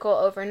large vehicle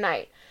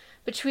overnight.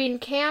 Between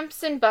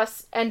camps and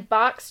bus and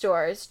box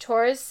stores,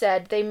 Torres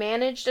said they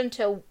managed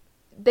until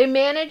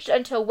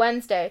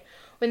Wednesday,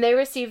 when they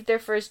received their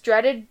first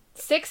dreaded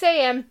 6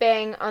 a.m.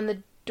 bang on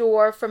the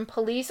door from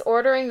police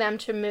ordering them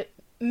to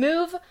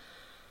move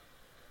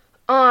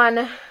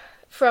on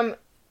from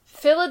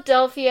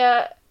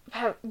Philadelphia.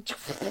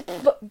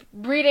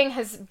 Reading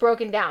has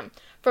broken down.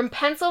 From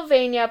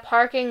Pennsylvania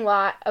parking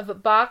lot of a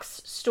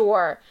box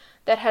store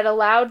that had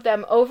allowed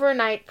them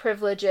overnight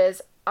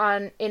privileges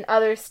in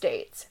other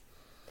states.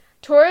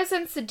 Torres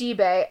and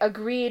Sidibe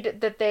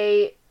agreed that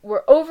they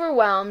were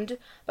overwhelmed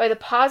by the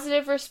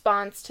positive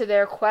response to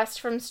their request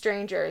from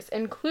strangers,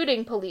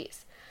 including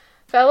police.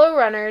 Fellow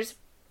runners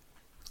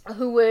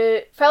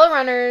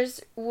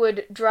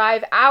would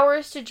drive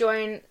hours to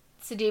join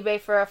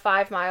Sidibe for a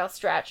 5-mile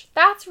stretch.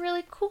 That's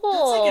really cool.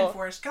 That's like in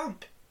Forrest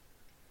Gump.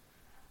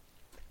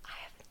 I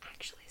haven't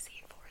actually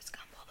seen Forrest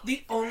Gump all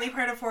The only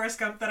part of Forrest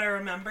Gump that I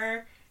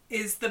remember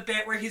is the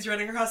bit where he's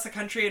running across the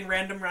country and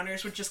random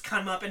runners would just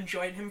come up and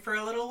join him for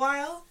a little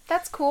while.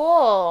 That's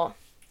cool.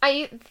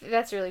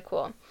 That's really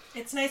cool.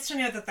 It's nice to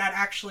know that that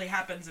actually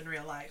happens in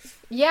real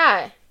life.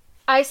 Yeah.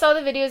 I saw the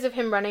videos of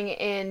him running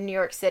in New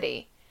York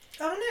City.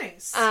 Oh,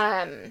 nice.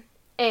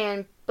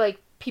 And,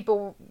 like,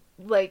 people,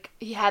 like,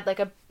 he had,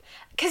 like,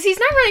 because he's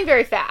not running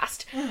very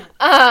fast.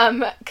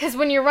 Because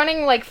when you're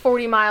running, like,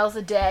 40 miles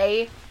a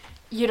day,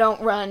 you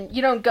don't go...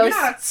 You're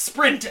not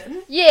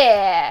sprinting.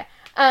 Yeah.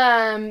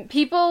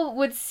 People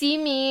would see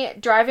me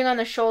driving on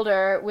the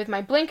shoulder with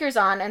my blinkers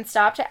on and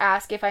stop to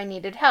ask if I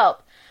needed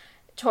help,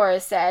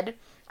 Torres said.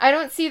 I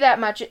don't see that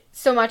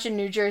so much in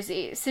New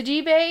Jersey.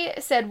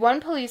 Sidibe said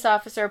one police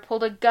officer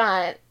pulled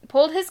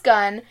his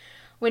gun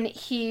when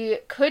he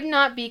could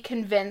not be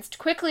convinced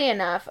quickly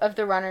enough of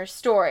the runner's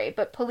story,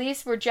 but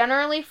police were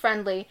generally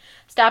friendly,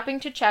 stopping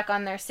to check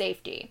on their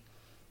safety.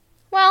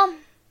 Well,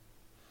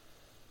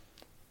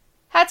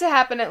 had to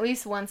happen at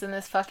least once in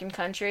this fucking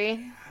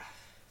country.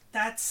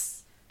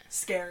 That's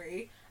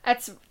scary.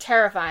 That's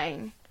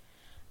terrifying.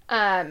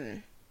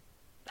 I'm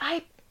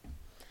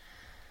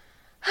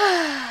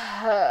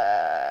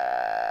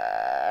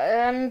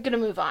gonna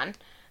move on,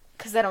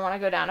 because I don't want to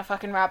go down a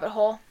fucking rabbit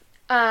hole.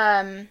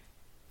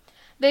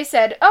 They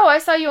said, "Oh, I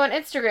saw you on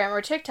Instagram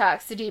or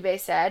TikTok," Sidibe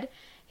said.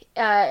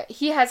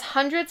 He has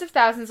hundreds of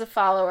thousands of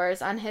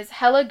followers on his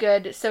hella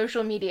good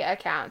social media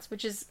accounts,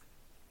 which is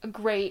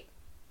great.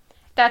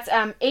 That's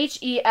HELLAHGOOD,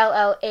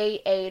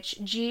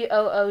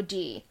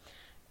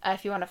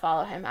 if you want to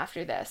follow him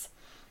after this.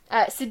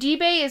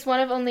 Sidibe is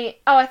one of only...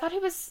 Oh, I thought he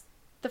was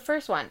the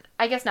first one.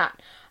 I guess not.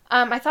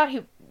 I thought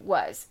he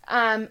was.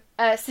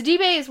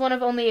 Sidibe is one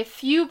of only a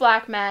few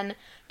black men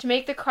to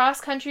make the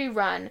cross-country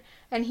run,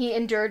 and he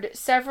endured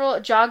several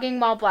jogging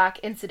while black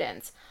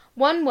incidents.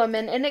 One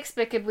woman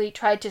inexplicably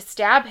tried to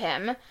stab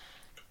him,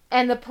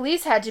 and the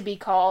police had to be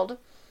called.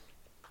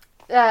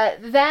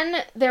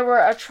 Then there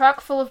were a truck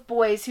full of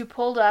boys who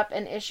pulled up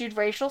and issued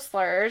racial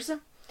slurs.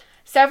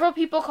 Several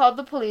people called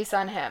the police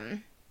on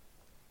him.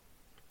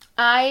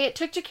 I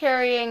took to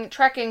carrying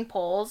trekking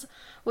poles,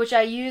 which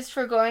I used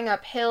for going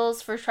up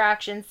hills for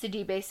traction,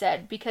 Sidibe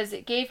said, because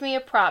it gave me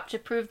a prop to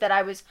prove that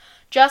I was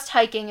just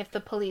hiking if the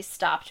police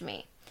stopped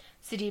me,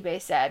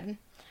 Sidibe said.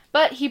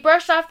 But he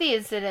brushed off the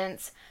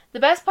incidents. The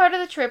best part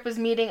of the trip was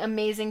meeting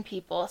amazing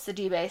people,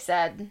 Sidibe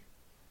said.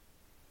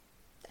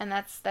 And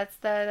that's the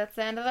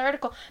end of the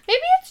article.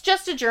 Maybe it's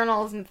just a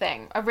journalism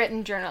thing, a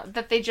written journal,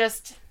 that they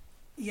just...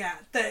 Yeah,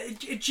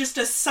 it's just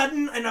a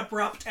sudden and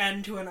abrupt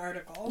end to an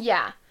article.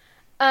 Yeah.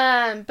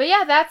 But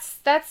yeah, that's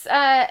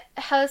Hella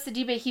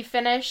Sidibe. He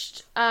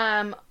finished,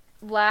 when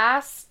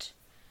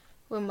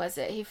was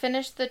it? He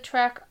finished the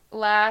trek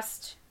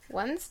last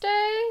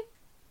Wednesday?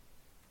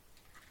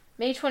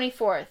 May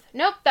 24th.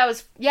 Nope, that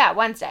was,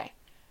 Wednesday.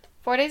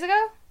 4 days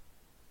ago?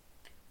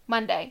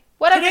 Monday.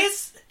 Whatever.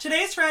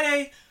 Today's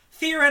Friday.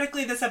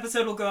 Theoretically, this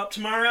episode will go up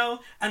tomorrow,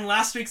 and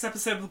last week's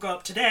episode will go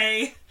up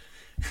today.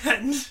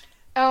 And...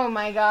 Oh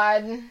my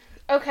god.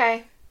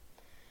 Okay.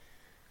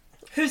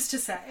 Who's to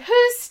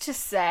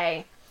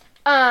say?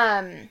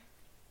 Yeah,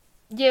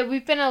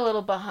 we've been a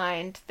little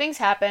behind. Things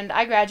happened.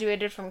 I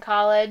graduated from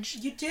college.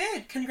 You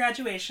did.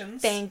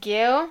 Congratulations. Thank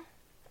you.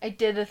 I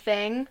did a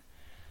thing.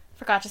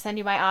 Forgot to send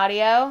you my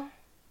audio.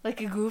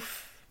 Like a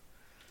goof.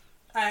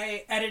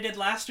 I edited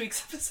last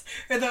week's episode,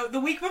 or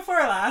the week before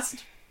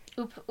last.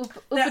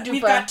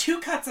 We've got 2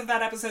 cuts of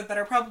that episode that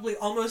are probably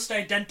almost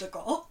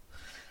identical.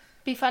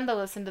 Be fun to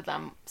listen to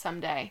them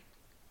someday.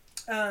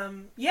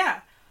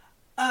 Yeah.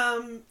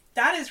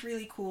 That is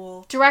really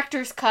cool.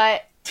 Director's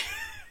cut.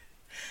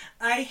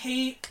 I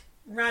hate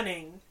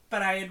running,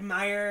 but I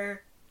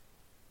admire...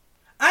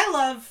 I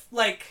love,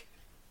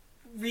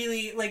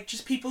 really,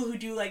 just people who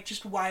do,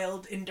 just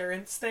wild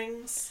endurance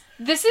things.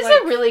 This is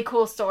a really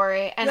cool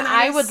story, and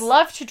I would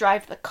love to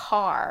drive the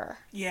car.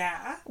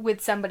 Yeah.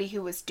 With somebody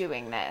who was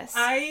doing this.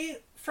 I,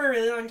 for a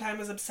really long time,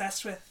 was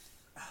obsessed with...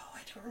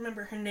 I don't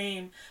remember her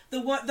name.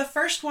 The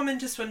first woman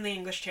to swim the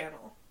English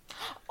Channel.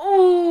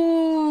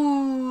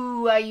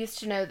 Ooh, I used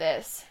to know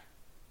this.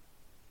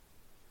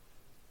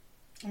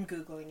 I'm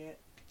Googling it.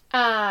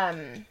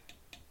 I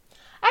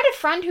had a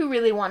friend who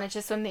really wanted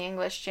to swim the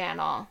English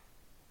Channel.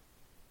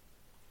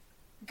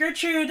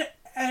 Gertrude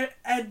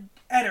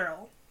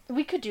Ederle.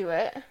 We could do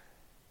it.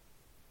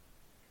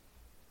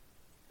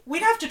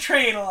 We'd have to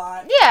train a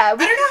lot. Yeah. I don't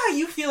know how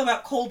you feel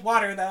about cold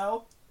water,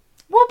 though.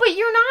 Well, but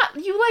you're not,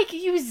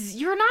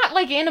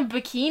 like, in a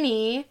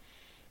bikini.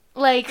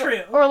 Like,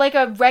 True. or, like,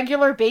 a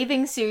regular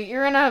bathing suit.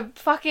 You're in a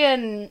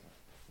fucking...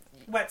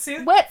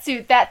 Wetsuit?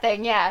 Wetsuit, that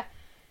thing, yeah.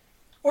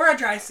 Or a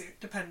dry suit,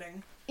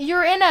 depending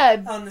You're in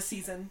a on the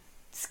season.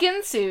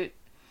 skin suit.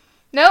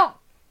 Nope.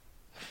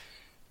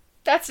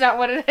 That's not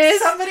what it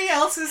is. Somebody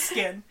else's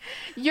skin.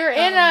 You're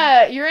in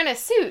a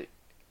suit.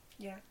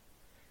 Yeah.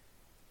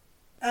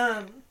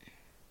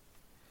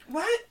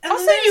 What? And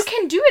Also, there's- you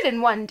can do it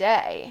in one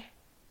day.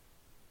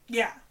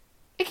 Yeah.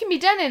 It can be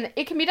done in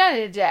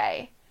a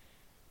day.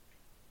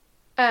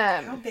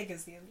 How big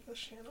is the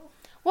English Channel?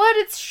 Well, at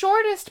its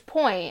shortest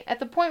point, at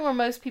the point where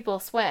most people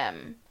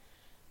swim,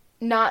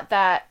 not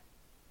that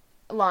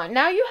long.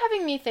 Now you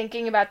having me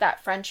thinking about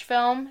that French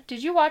film.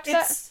 Did you watch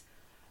that?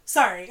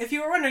 Sorry, if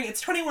you were wondering, it's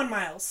 21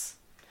 miles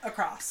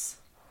across.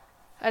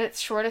 At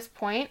its shortest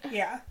point?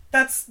 Yeah.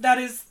 That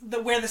is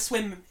where the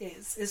swim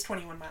is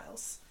 21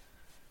 miles.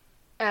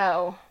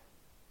 Oh.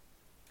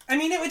 I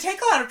mean, it would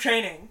take a lot of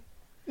training.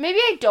 Maybe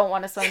I don't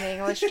want to swim the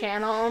English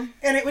Channel.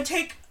 And it would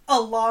take a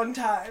long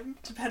time,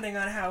 depending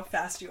on how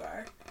fast you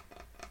are.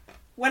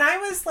 When I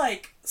was,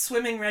 like,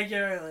 swimming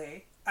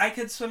regularly, I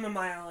could swim a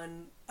mile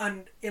in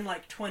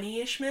like,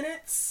 20-ish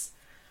minutes.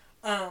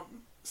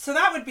 So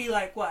that would be,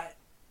 like, what?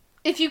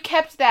 If you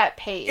kept that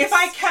pace. If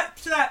I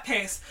kept that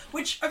pace,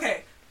 which,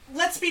 okay,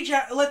 let's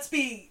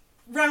be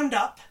round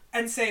up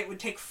and say it would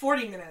take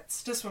 40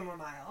 minutes to swim a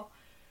mile.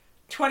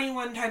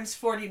 21 times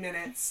 40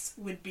 minutes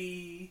would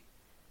be...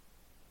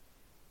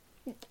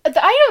 I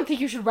don't think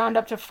you should round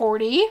up to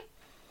 40.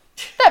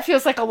 That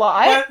feels like a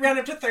lot. Round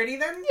up to 30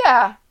 then?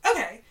 Yeah.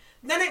 Okay.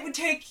 Then it would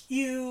take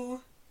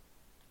you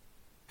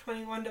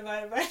 21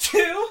 divided by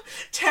 2,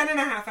 10 and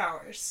a half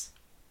hours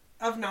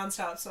of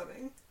nonstop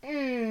swimming.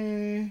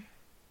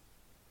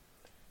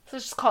 So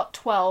let's just call it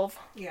 12.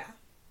 Yeah.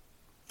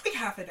 Like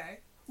half a day.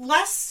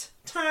 Less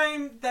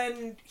time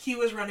than he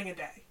was running a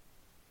day.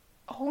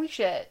 Holy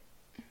shit.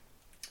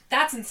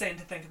 That's insane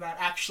to think about,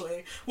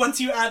 actually.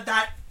 Once you add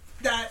that...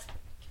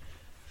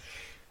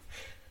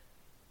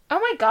 Oh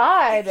my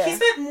god. He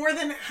spent more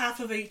than half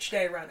of each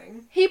day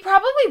running. He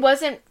probably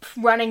wasn't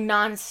running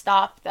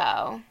non-stop,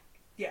 though.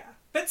 Yeah.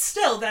 But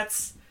still,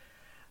 that's...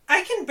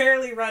 I can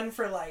barely run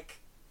for, like,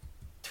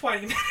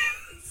 20 minutes.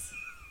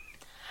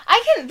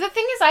 The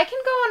thing is, I can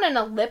go on an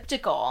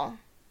elliptical.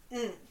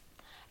 Mm.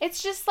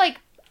 It's just, like,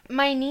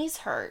 my knees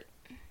hurt.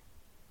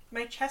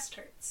 My chest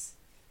hurts.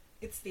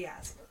 It's the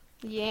asthma.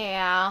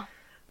 Yeah.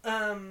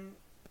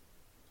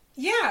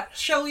 Yeah.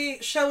 Shall we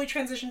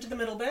transition to the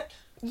middle bit?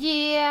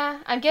 Yeah.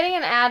 I'm getting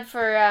an ad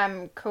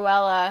for,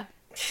 Cruella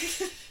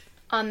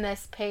on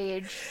this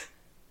page.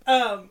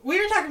 We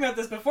were talking about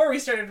this before we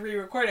started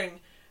re-recording.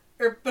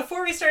 Or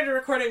before we started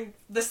recording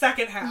the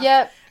second half.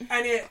 Yep.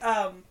 And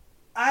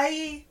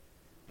I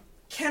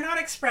cannot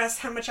express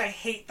how much I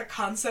hate the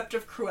concept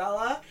of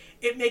Cruella.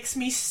 It makes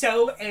me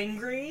so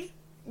angry.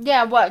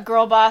 Yeah, what?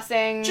 Girl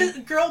bossing?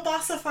 Just girl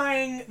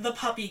bossifying the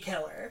puppy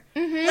killer.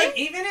 Mm-hmm. Like,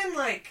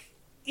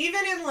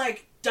 even in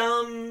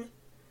dumb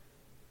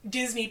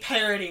Disney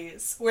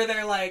parodies, where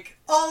they're like,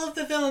 all of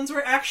the villains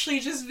were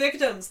actually just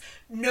victims.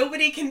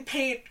 Nobody can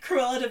paint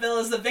Cruella de Vil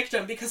as the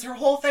victim, because her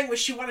whole thing was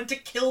she wanted to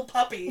kill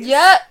puppies.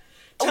 Yep.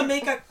 To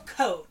make a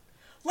coat.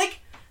 Like,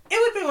 it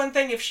would be one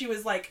thing if she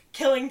was, like,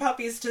 killing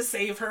puppies to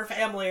save her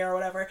family or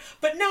whatever,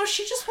 but no,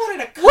 she just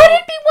wanted a coat. Would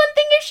it be one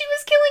thing if she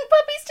was killing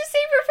puppies to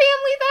save her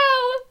family,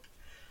 though?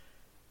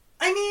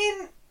 I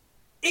mean,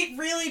 it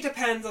really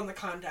depends on the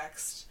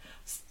context.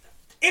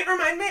 It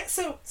reminded me,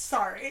 so,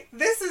 sorry,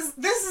 this is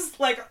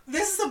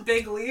a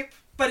big leap,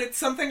 but it's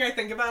something I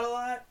think about a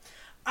lot.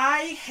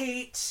 I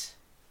hate,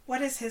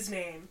 what is his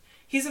name?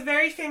 He's a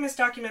very famous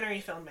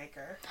documentary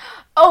filmmaker.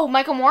 Oh,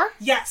 Michael Moore?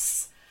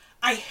 Yes.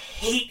 I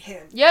hate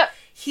him. Yep.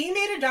 He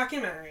made a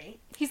documentary.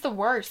 He's the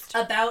worst.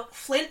 About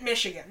Flint,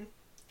 Michigan.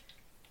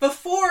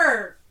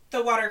 Before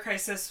the water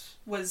crisis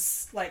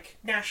was, like,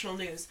 national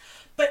news.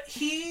 But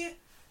he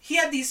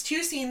had these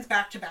two scenes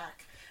back to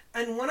back.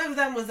 And one of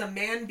them was a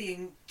man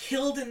being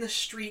killed in the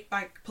street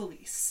by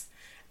police.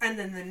 And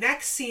then the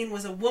next scene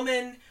was a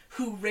woman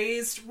who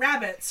raised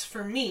rabbits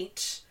for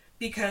meat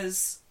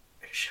because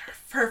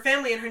her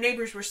family and her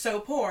neighbors were so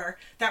poor,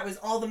 that was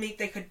all the meat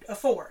they could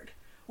afford,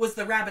 was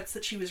the rabbits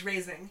that she was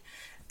raising.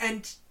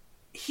 And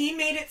he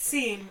made it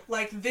seem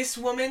like this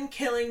woman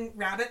killing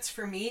rabbits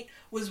for meat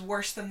was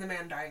worse than the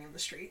man dying in the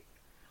street.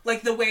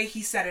 Like, the way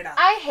he set it up.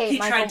 I hate He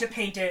Michael... tried to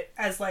paint it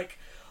as, like,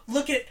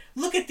 look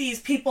at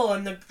these people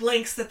and the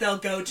lengths that they'll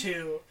go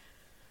to.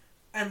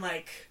 And,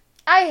 like...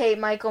 I hate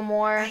Michael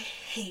Moore. I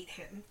hate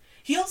him.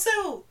 He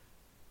also,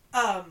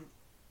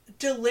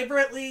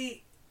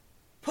 deliberately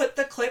put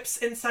the clips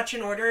in such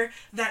an order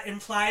that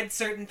implied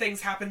certain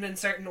things happened in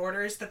certain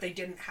orders that they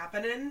didn't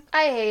happen in.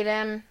 I hate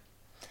him.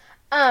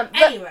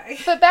 Anyway.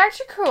 But back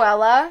to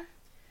Cruella.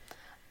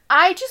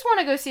 I just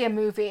want to go see a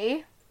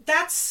movie.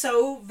 That's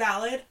so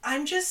valid.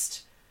 I'm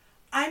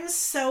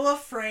so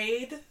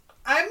afraid.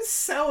 I'm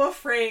so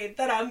afraid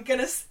that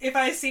if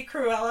I see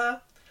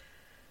Cruella,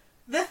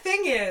 The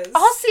thing is,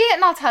 I'll see it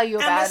and I'll tell you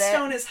Emma about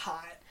Stone it. is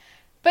hot.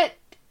 But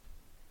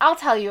I'll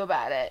tell you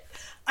about it.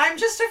 I'm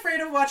just afraid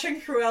of watching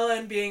Cruella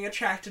and being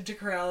attracted to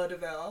Cruella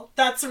DeVille.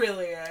 That's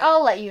really it.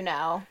 I'll let you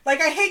know.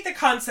 Like, I hate the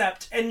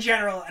concept in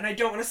general, and I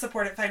don't want to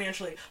support it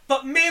financially.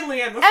 But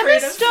mainly, I'm afraid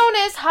Emma of... Stone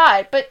is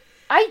hot, but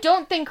I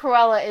don't think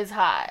Cruella is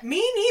hot.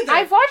 Me neither.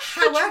 I've watched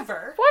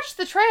However, watch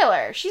the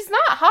trailer. She's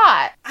not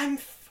hot. I'm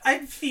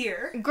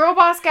fear. Girl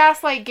boss,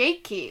 gaslight,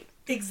 gatekeep.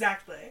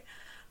 Exactly.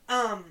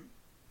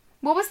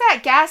 What was that?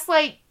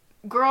 Gaslight,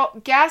 girl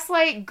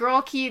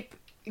keep,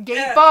 gate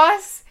Yeah.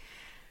 boss?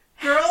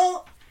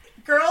 Girl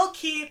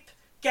keep,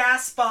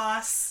 gas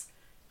boss,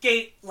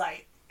 gate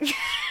light.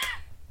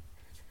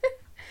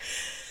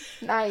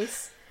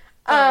 Nice.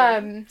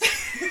 Um.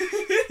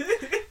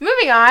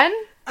 Moving on.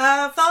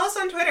 Follow us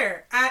on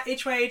Twitter at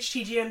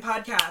HYHTGN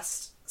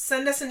Podcast.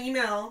 Send us an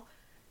email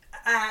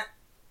at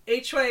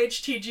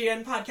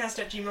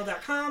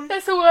hyhtgnpodcast@gmail.com.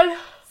 That's the one.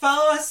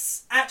 Follow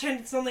us at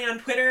Tangents Only on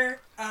Twitter.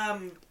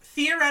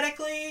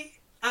 Theoretically,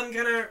 I'm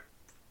gonna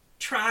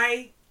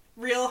try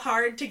real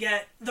hard to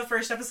get the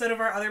first episode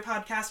of our other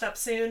podcast up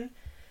soon.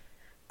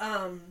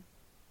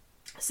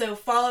 So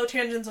follow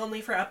Tangents Only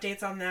for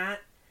updates on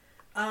that.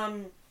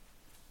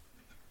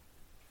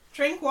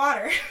 Drink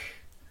water.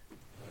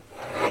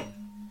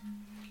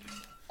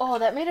 Oh,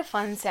 that made a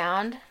fun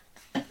sound.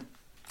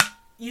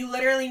 You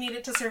literally need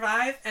it to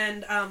survive,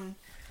 and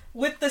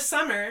with the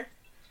summer,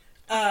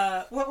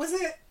 what was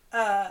it?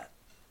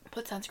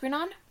 Put sunscreen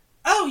on?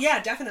 Oh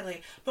yeah,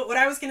 definitely. But what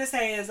I was gonna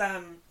say is,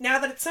 now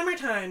that it's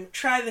summertime,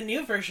 try the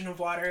new version of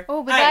water.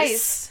 Oh, with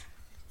ice.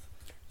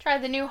 Try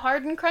the new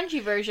hard and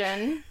crunchy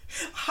version.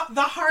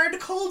 The hard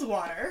cold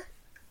water.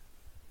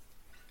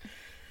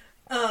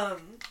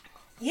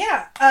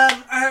 Yeah.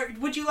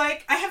 Would you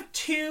like? I have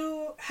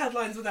 2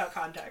 headlines without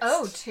context.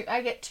 Oh, 2.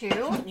 I get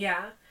 2?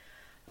 Yeah.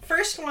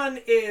 First one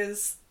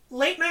is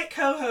late night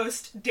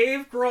co-host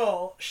Dave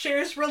Grohl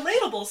shares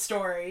relatable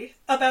story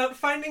about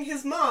finding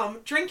his mom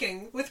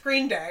drinking with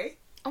Green Day.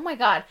 Oh my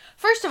god.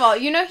 First of all,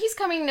 you know he's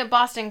coming to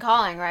Boston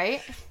Calling,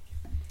 right?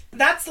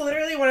 That's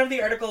literally one of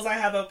the articles I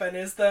have open,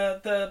 is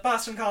the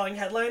Boston Calling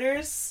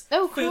headliners.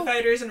 Oh, cool. Foo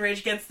Fighters and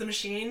Rage Against the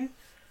Machine.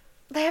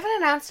 They haven't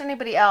announced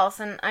anybody else,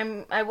 and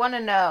I want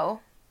to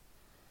know.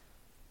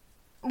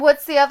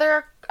 What's the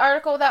other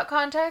article without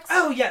context?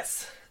 Oh,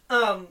 yes.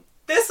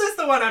 This is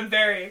the one I'm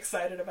very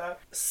excited about.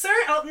 Sir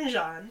Elton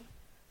John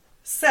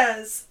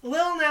says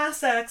Lil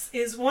Nas X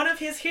is one of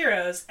his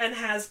heroes and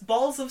has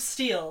balls of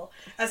steel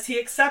as he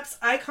accepts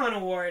Icon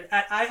Award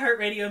at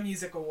iHeartRadio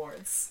Music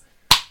Awards.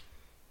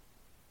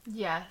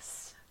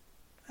 Yes.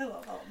 I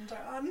love Elton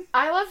John.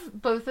 I love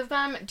both of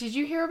them. Did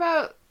you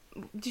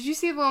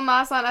see Lil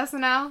Nas on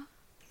SNL?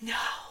 No.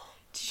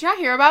 Did you not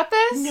hear about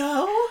this?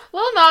 No?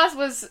 Lil Nas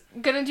was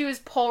gonna do his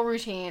pole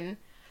routine.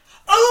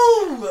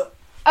 Oh!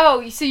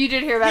 Oh, so you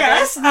did hear about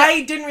Yes, this?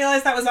 I didn't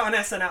realize that was on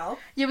SNL.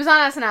 It was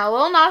on SNL.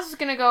 Lil Nas was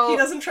gonna go... He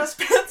doesn't trust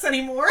pants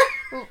anymore.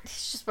 Well, he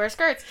just wears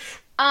skirts.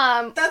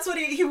 That's what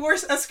he wore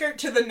a skirt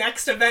to the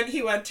next event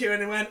he went to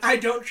and went, I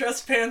don't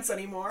trust pants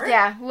anymore.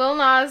 Yeah, Lil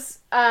Nas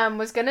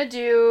was gonna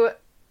do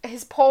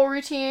his pole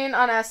routine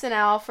on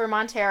SNL for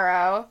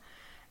Montero,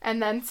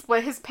 and then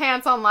split his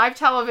pants on live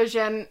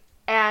television,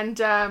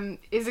 and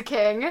is a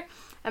king,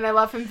 and I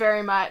love him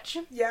very much.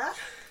 Yeah?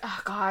 Oh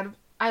god,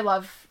 I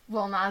love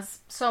Lil Nas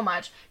so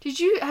much.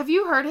 Have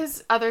you heard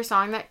his other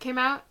song that came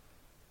out?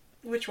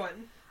 Which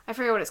one? I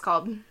forget what it's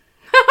called.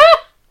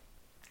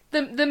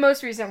 The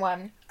most recent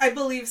one. I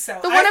believe so.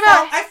 The one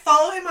about I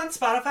follow him on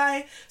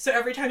Spotify, so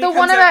every time he the comes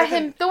one out about with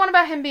him. The one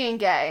about him being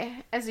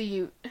gay as a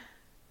Ute.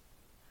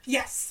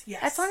 Yes.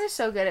 That song is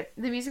so good.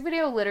 The music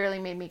video literally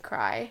made me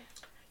cry.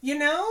 You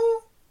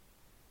know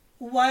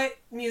what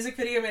music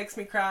video makes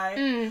me cry?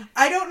 Mm.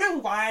 I don't know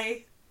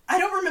why. I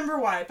don't remember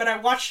why, but I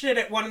watched it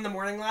at 1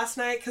 a.m. last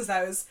night because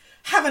I was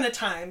having a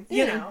time,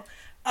 you know.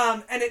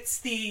 And it's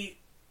the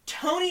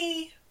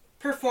Tony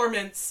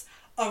performance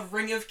of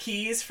Ring of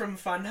Keys from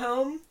Fun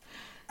Home.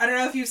 I don't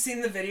know if you've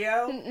seen the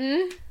video.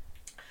 Mm-mm.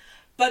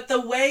 But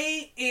the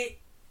way it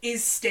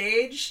is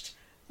staged,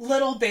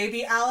 little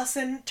baby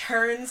Allison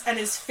turns and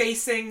is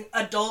facing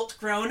adult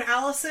grown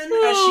Allison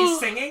as she's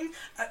singing.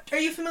 Are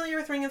you familiar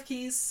with Ring of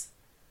Keys?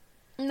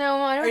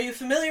 No, I don't. Are you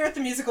familiar with the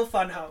musical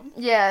Fun Home?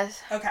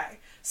 Yes. Okay.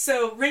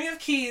 So, Ring of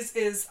Keys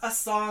is a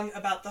song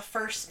about the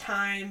first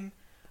time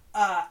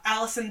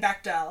Alison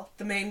Bechdel,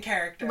 the main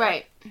character,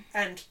 Right.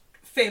 and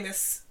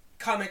famous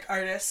comic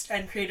artist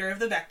and creator of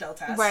the Bechdel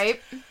test.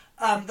 Right.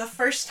 The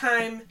first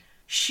time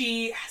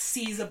she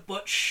sees a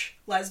butch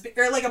lesbian,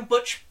 or like a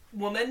butch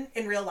woman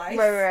in real life.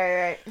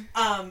 Right.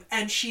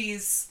 And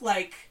she's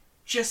like,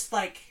 just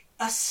like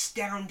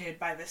astounded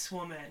by this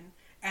woman.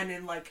 And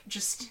in like,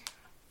 just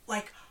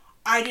like,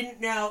 I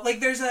didn't know, like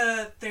there's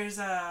a,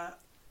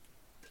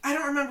 I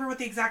don't remember what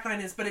the exact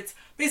line is, but it's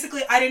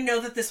basically, I didn't know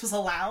that this was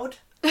allowed.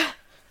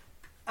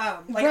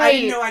 I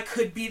didn't know I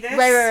could be this.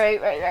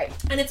 Right.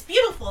 And it's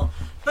beautiful.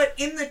 But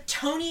in the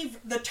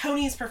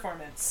Tony's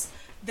performance,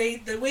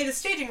 the way the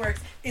staging works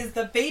is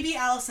the baby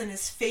Allison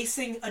is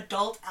facing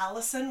adult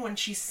Allison when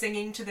she's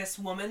singing to this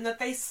woman that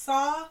they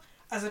saw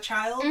as a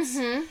child.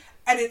 Mm-hmm.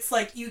 And it's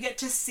like you get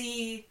to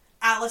see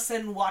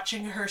Allison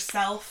watching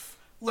herself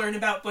learn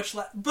about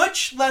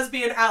butch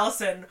lesbian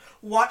Allison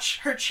watch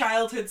her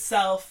childhood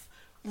self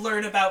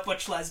learn about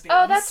butch lesbians.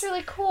 Oh, that's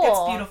really cool.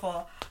 It's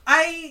beautiful.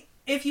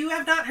 If you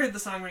have not heard the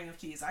song Ring of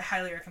Keys, I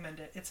highly recommend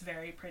it. It's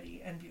very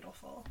pretty and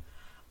beautiful.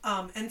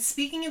 And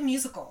speaking of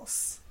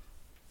musicals,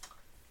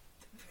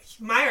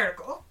 my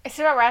article. Is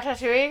it about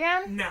Ratatouille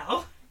again?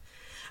 No.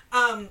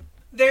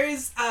 There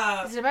is.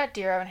 Is it about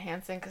Dear Evan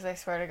Hansen? Because I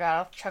swear to God,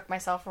 I'll chuck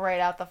myself right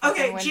out the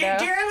fucking window.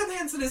 Dear Evan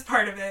Hansen is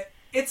part of it.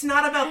 It's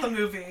not about the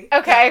movie.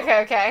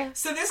 Okay.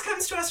 So this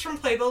comes to us from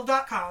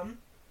Playbill.com.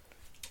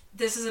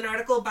 This is an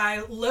article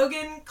by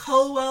Logan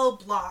Colwell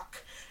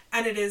Block.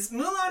 And it is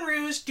Moulin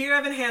Rouge, Dear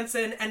Evan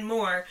Hansen, and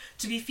more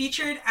to be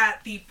featured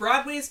at the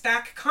Broadway's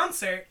Back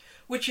concert,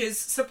 which is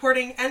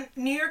supporting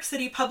New York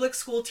City public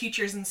school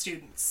teachers and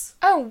students.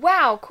 Oh,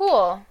 wow,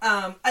 cool.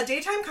 A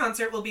daytime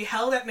concert will be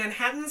held at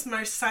Manhattan's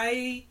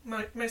Marseille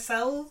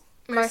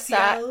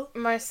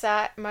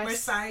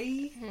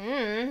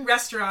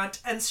restaurant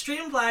and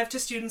streamed live to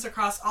students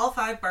across all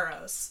 5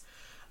 boroughs.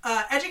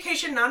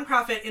 Education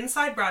nonprofit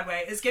Inside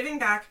Broadway is giving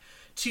back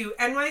to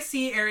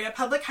NYC area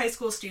public high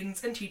school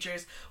students and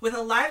teachers with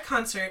a live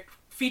concert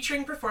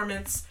featuring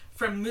performers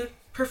from Moulin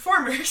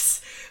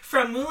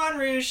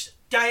Rouge,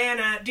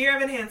 Diana, Dear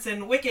Evan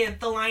Hansen, Wicked,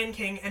 The Lion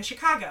King, and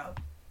Chicago.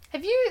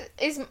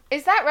 Is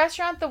that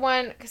restaurant the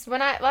one, because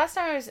last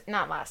time I was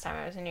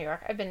in New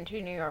York, I've been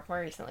to New York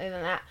more recently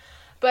than that,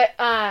 but,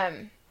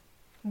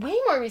 way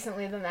more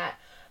recently than that,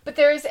 but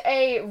there's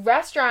a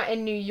restaurant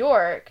in New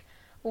York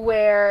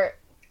where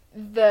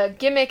the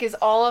gimmick is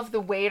all of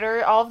the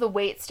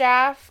wait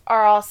staff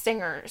are all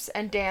singers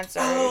and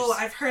dancers. Oh,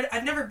 I've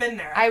never been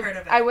there. I've heard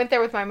of it. I went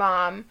there with my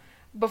mom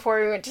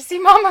before we went to see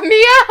Mamma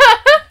Mia.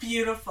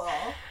 Beautiful.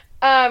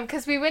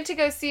 Because we went to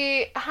go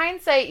see,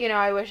 hindsight,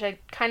 I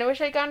kind of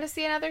wish I'd gone to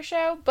see another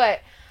show,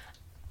 but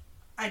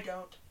I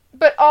don't.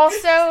 But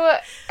also,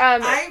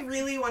 I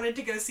really wanted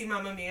to go see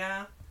Mamma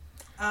Mia.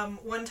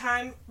 One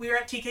time we were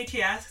at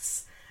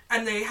TKTS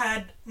and they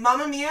had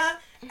Mamma Mia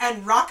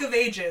and Rock of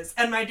Ages,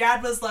 and my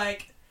dad was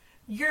like,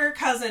 your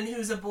cousin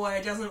who's a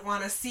boy doesn't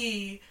want to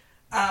see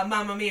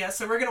Mamma Mia,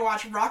 so we're gonna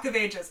watch Rock of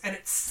Ages, and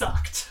it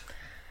sucked.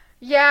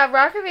 Yeah,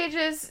 Rock of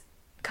Ages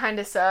kind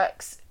of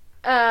sucks.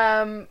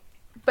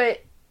 But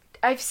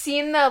I've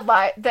seen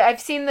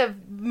the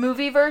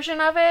movie version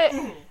of it,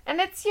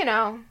 and it's,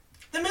 The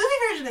movie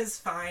version is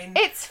fine.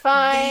 It's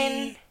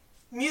fine.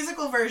 The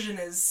musical version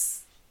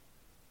is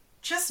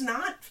just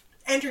not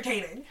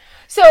entertaining.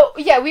 So,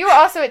 yeah, we were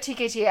also at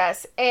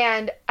TKTS,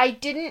 and I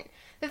didn't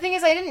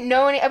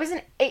know I was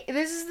in,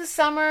 this is the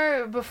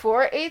summer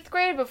before 8th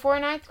grade, before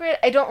 9th grade,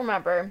 I don't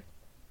remember.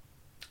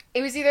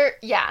 It was either,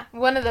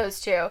 one of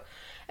those two.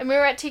 And we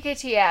were at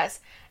TKTS,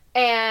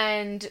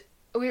 and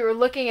we were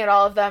looking at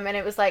all of them, and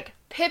it was like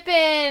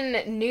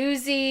Pippin,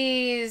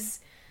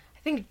 Newsies, I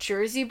think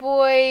Jersey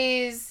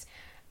Boys,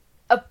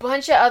 a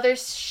bunch of other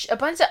shit,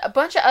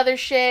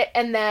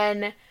 and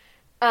then,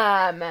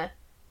 Mamma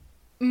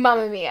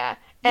Mia.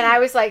 And I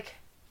was like,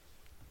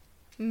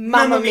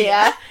 Mamma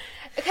Mia.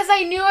 Because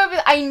I knew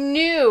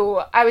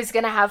I was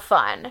going to have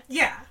fun.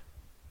 Yeah.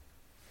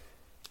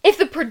 If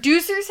the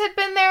producers had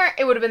been there,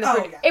 it would have been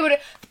the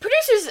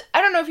producers,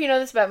 I don't know if you know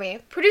this about me.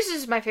 Producers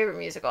is my favorite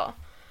musical.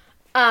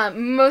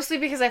 Mostly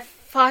because I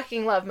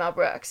fucking love Mel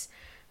Brooks.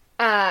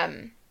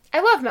 I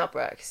love Mel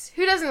Brooks.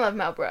 Who doesn't love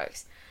Mel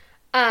Brooks?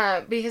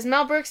 Because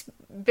Mel Brooks'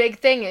 big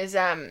thing is,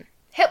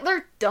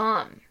 Hitler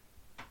dumb.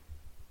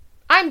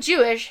 I'm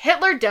Jewish,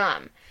 Hitler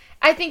dumb.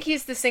 I think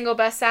he's the single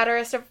best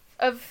satirist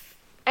of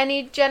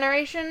any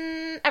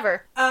generation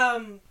ever.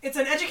 It's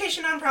an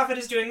education nonprofit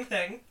is doing the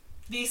thing.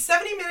 The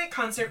 70-minute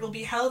concert will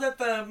be held at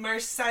the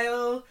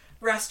Marseille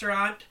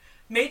restaurant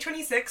May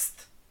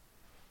 26th.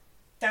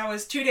 That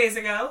was 2 days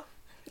ago.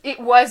 It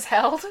was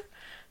held.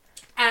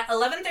 At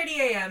 11:30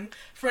 a.m.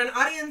 for an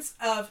audience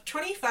of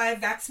 25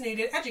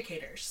 vaccinated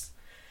educators.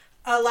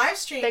 A live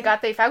stream... They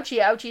got the Fauci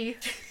ouchie.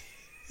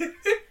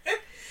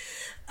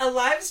 A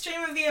live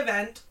stream of the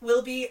event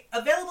will be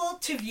available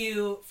to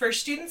view for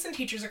students and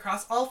teachers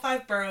across all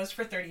 5 boroughs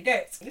for 30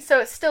 days. So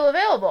it's still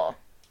available?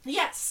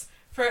 Yes,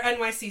 for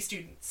NYC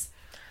students.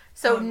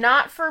 So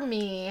not for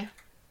me.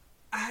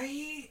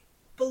 I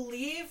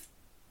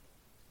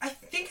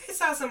think I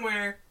saw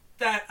somewhere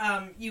that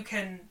you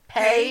can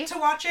pay to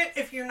watch it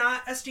if you're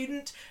not a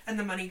student, and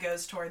the money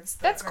goes towards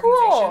the That's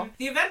organization. cool.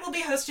 The event will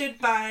be hosted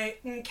by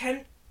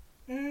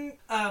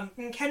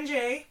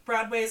Nkenje,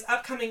 Broadway's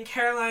upcoming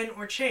Caroline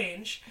or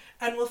Change,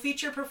 and will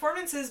feature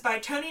performances by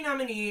Tony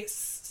nominee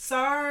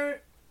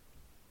Sar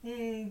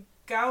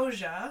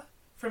Ngauja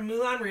from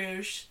Moulin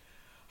Rouge,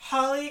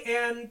 Holly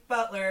Ann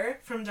Butler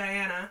from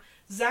Diana,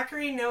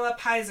 Zachary Noah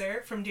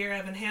Pizer from Dear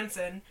Evan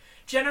Hansen,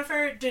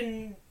 Jennifer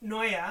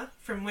Denoya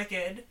from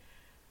Wicked,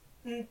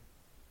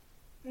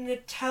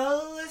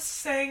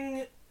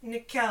 Nteliseng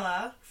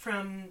Nikela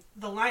from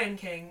The Lion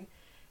King,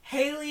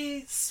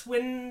 Haley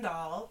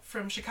Swindoll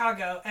from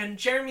Chicago, and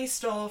Jeremy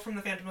Stoll from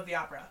the Phantom of the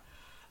Opera.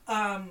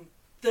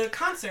 The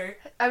concert...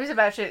 I was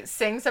about to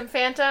sing some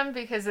Phantom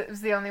because it was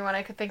the only one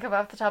I could think of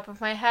off the top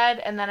of my head,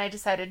 and then I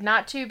decided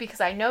not to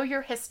because I know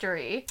your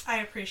history. I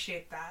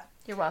appreciate that.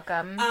 You're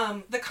welcome.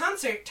 The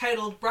concert,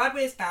 titled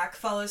Broadway's Back,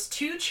 follows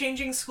 2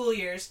 changing school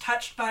years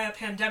touched by a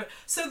pandemic.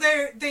 So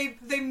they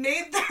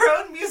made their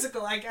own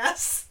musical, I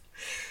guess.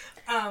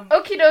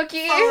 Okie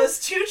dokie. Follows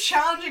 2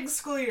 challenging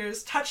school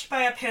years touched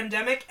by a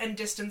pandemic and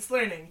distance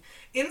learning.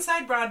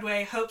 Inside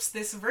Broadway hopes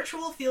this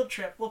virtual field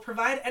trip will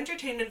provide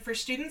entertainment for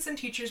students and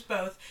teachers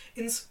both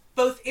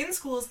in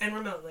schools and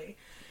remotely.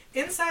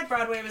 Inside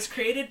Broadway was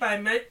created by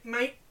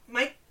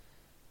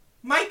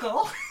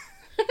Michael.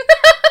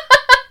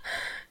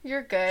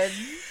 You're good.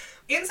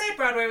 Inside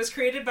Broadway was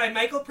created by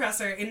Michael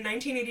Presser in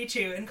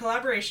 1982 in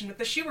collaboration with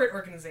the Schubert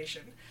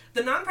Organization.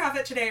 The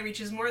nonprofit today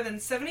reaches more than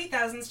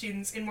 70,000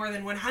 students in more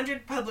than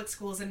 100 public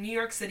schools in New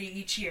York City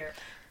each year.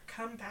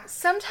 Come back.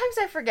 Sometimes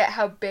I forget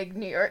how big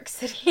New York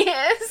City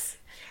is.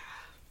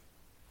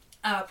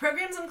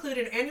 Programs include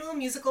an annual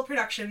musical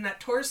production that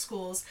tours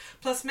schools,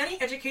 plus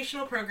many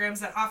educational programs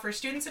that offer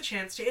students a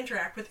chance to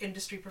interact with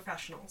industry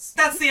professionals.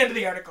 That's the end of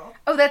the article.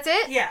 Oh, that's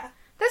it? Yeah.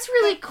 That's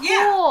really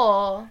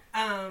cool.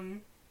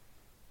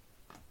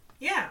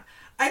 Yeah.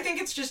 I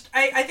think it's just,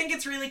 I think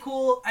it's really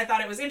cool. I thought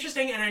it was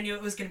interesting, and I knew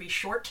it was going to be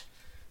short,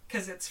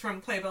 because it's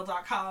from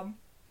Playbill.com,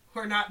 who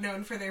are not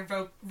known for their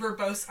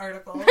verbose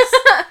articles.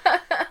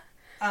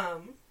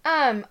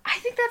 I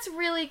think that's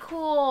really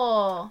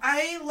cool.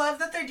 I love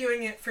that they're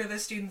doing it for the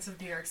students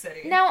of New York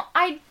City. Now,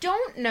 I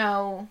don't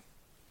know.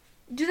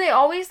 Do they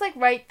always, like,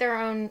 create their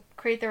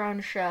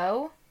own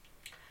show?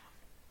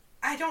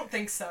 I don't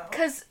think so.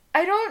 Because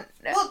I don't...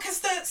 Well, because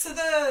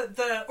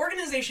the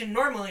organization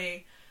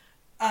normally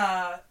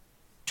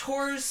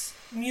tours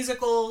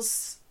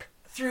musicals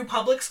through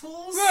public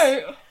schools.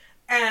 Right.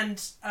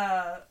 And,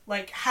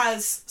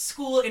 has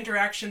school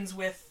interactions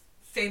with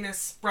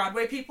famous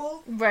Broadway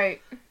people.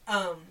 Right.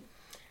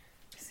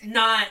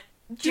 Not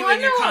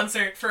doing a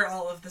concert for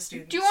all of the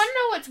students. Do you want to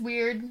know what's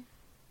weird?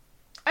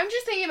 I'm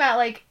just thinking about,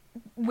 like,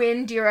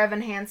 when Dear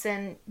Evan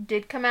Hansen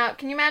did come out.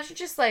 Can you imagine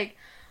just, like,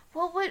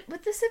 well,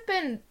 would this have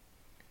been...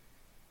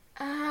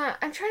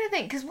 I'm trying to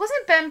think, because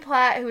wasn't Ben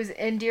Platt, who was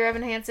in Dear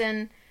Evan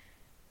Hansen,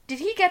 did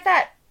he get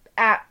that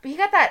he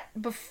got that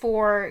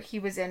before he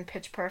was in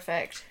Pitch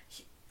Perfect?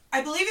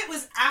 I believe it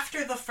was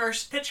after the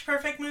first Pitch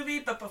Perfect movie,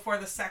 but before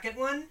the second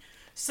one.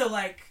 So,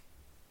 like...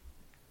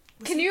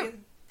 Can you...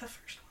 in the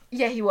first one?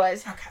 Yeah, he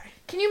was. Okay.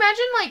 Can you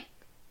imagine, like,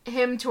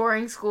 him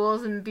touring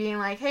schools and being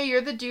like, hey,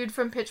 you're the dude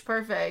from Pitch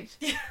Perfect?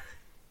 Yeah.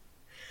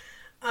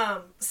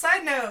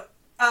 Side note,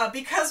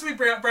 because we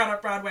brought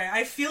up Broadway,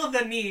 I feel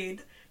the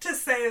need to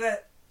say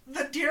that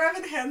the Dear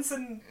Evan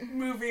Hansen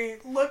movie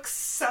looks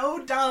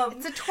so dumb.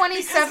 It's a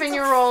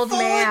 27-year-old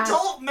man. It's a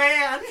full adult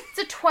man. It's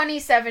a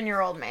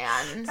 27-year-old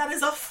man. That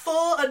is a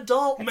full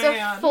adult man.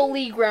 It's a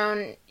fully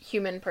grown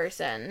human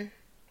person.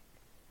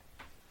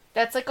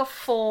 That's like a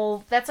also,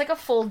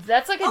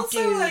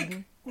 dude.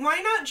 Like,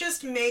 why not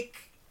just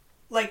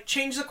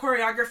change the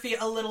choreography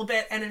a little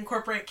bit and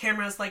incorporate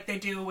cameras like they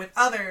do with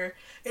other,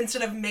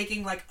 instead of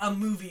making, like, a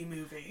movie.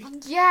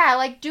 Yeah,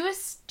 like, do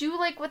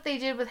like what they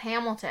did with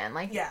Hamilton.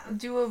 Like, yeah.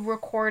 Do a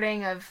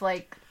recording of,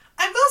 like...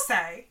 I will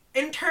say,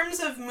 in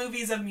terms of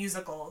movies of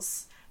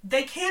musicals,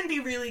 they can be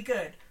really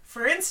good.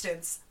 For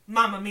instance,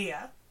 Mamma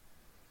Mia.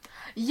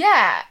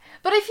 Yeah,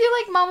 but I feel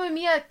like Mamma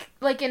Mia,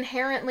 like,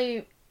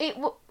 inherently...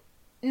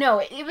 No,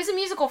 it was a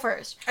musical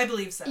first. I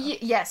believe so.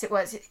 Yes, it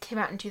was. It came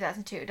out in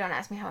 2002. Don't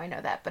ask me how I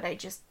know that, but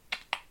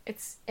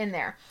it's in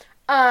there.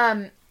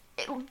 The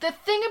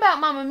thing about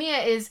Mamma Mia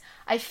is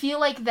I feel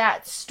like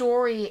that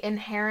story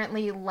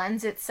inherently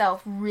lends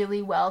itself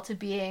really well to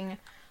being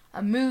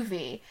a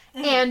movie.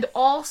 Mm. And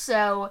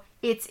also,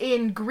 it's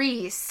in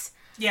Greece.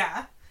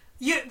 Yeah.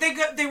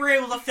 They were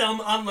able to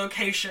film on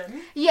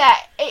location. Yeah,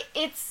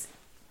 it's...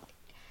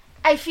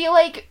 I feel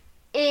like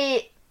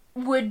it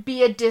would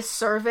be a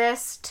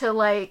disservice to,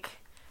 like,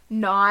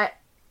 not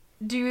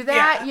do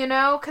that, you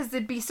know? Because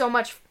there'd be so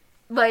much,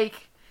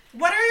 like...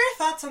 What are your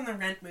thoughts on the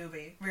Rent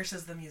movie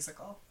versus the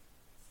musical?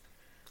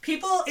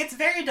 It's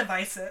very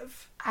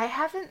divisive. I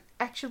haven't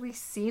actually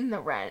seen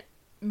the Rent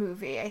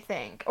movie, I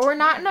think. Or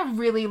not in a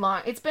really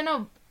long...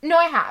 No,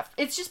 I have.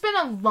 It's just been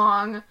a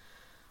long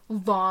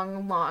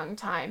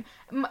time.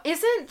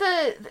 Who's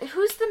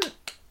the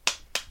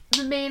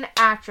main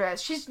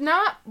actress? She's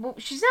not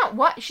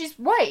what? She's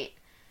white.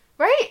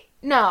 Right?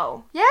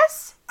 No.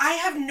 Yes? I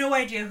have no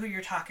idea who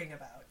you're talking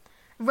about.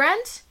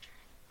 Rent?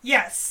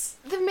 Yes.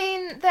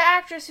 The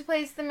actress who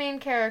plays the main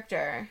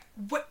character.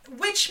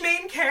 Which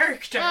main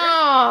character?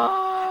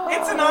 Oh.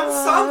 It's an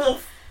ensemble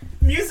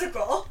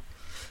musical.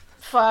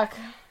 Fuck.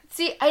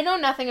 See, I know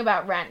nothing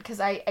about Rent, because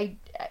we're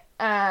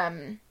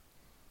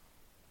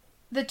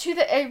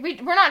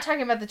not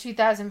talking about the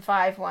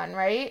 2005 one,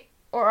 right?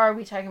 Or are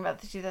we talking about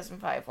the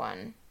 2005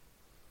 one?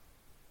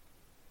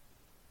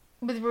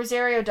 With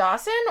Rosario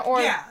Dawson?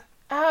 Or... Yeah.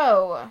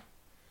 Oh.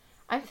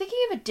 I'm thinking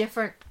of a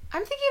different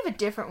I'm thinking of a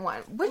different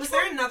one. Was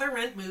there another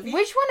Rent movie?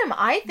 Which one am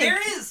I thinking?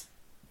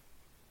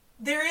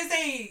 There is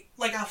a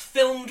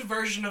filmed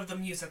version of the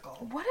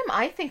musical. What am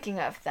I thinking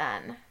of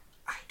then?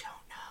 I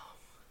don't know.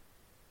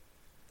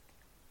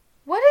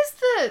 What's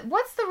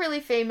the really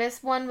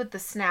famous one with the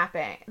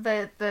snapping?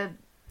 West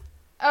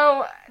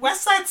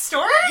Side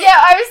Story? Yeah,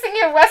 I was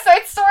thinking of West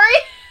Side Story.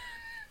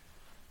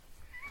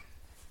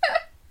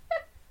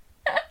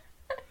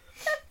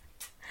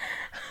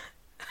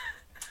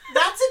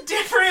 That's a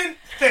different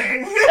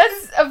thing.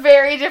 That's a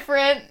very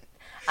different...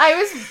 I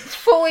was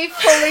fully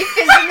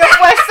thinking of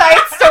West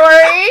Side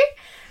Story.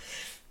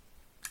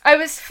 I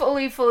was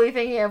fully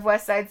thinking of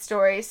West Side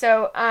Story.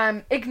 So,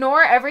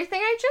 ignore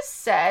everything I just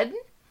said.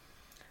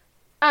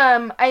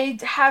 I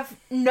have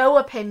no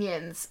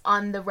opinions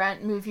on the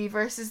Rent movie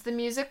versus the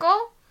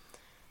musical.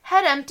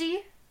 Head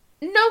empty.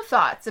 No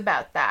thoughts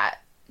about that.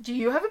 Do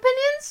you have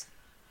opinions?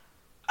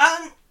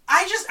 I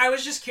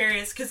was just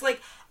curious, because,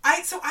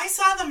 I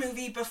saw the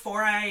movie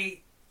before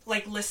I,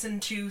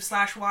 listened to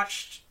 /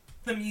 watched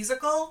the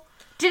musical.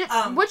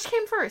 Which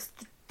came first?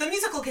 The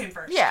musical came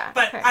first. Yeah.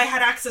 But okay. I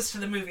had access to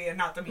the movie and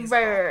not the musical.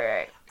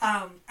 Right.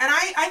 And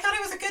I thought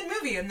it was a good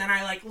movie, and then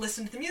I,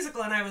 listened to the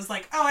musical, and I was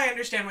like, oh, I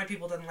understand why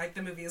people didn't like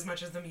the movie as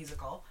much as the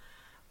musical.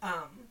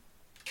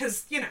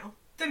 Because,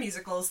 the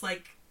musical's,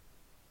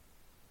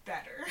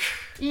 better.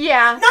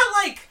 Yeah.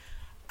 Not,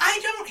 I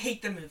don't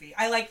hate the movie.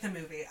 I like the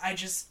movie. I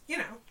just,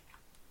 Yeah,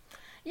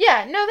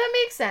 no, that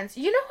makes sense.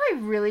 You know who I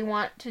really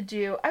want to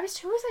do...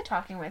 who was I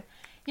talking with?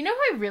 You know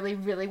who I really,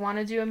 really want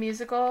to do a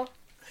musical?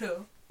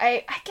 Who?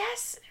 I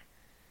guess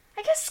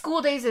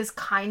School Days is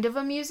kind of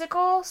a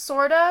musical,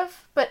 sort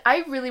of, but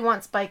I really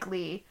want Spike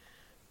Lee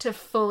to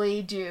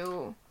fully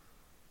do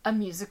a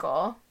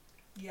musical.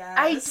 Yes.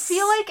 I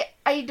feel like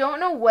I don't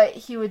know what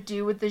he would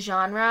do with the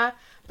genre,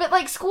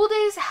 but School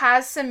Days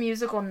has some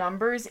musical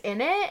numbers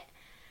in it.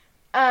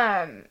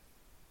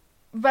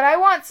 But I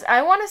want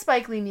a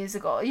Spike Lee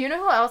musical. You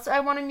know who else I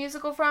want a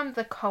musical from?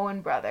 The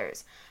Coen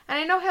Brothers. And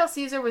I know Hail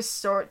Caesar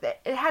was it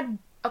had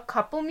a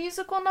couple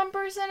musical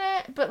numbers in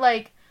it, but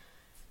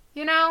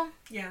Yeah.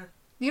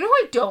 You know who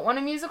I don't want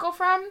a musical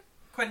from?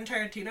 Quentin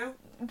Tarantino?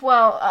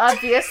 Well,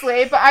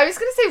 obviously, but I was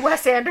gonna say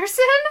Wes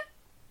Anderson.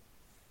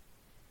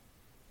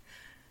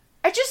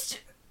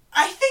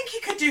 I think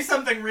he could do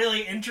something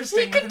really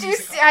interesting with a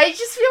musical. I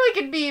just feel like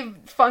it'd be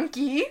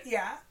funky.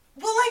 Yeah.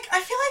 Well,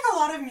 I feel like a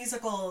lot of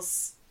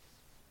musicals,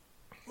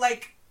 when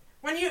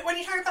you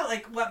talk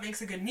about, what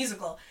makes a good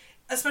musical,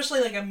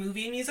 especially, a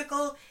movie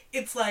musical,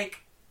 it's,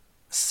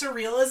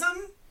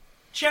 surrealism,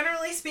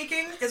 generally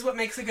speaking, is what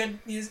makes a good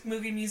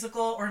movie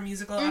musical or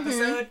musical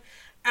episode.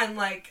 And,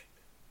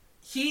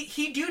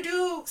 he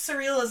do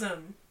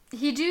surrealism.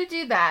 He do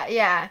that,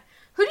 yeah.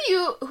 Who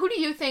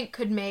do you think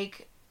could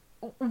make...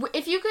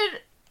 If you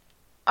could...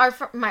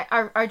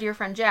 Our dear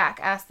friend Jack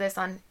asked this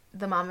on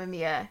the Mamma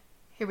Mia,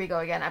 Here We Go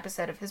Again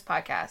episode of his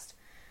podcast.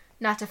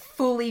 Not to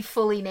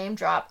fully name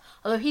drop,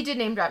 although he did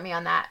name drop me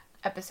on that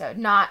episode,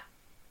 not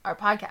our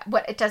podcast.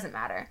 But it doesn't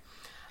matter.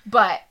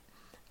 But,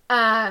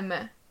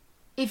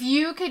 if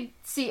you could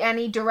see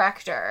any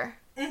director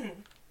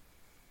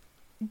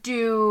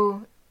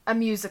do a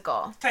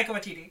musical. Taika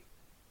Waititi.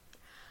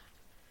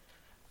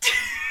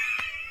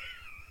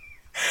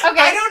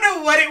 Okay. I don't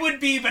know what it would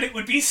be, but it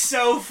would be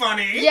so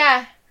funny.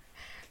 Yeah.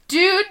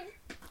 Dude,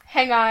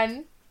 hang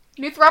on.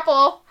 New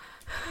thruple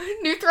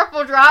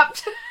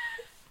dropped.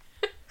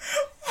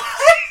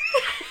 What?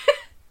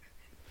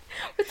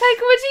 With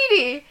Taika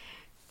Waititi.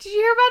 Did you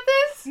hear about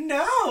this?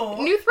 No.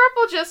 New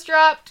thruple just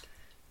dropped.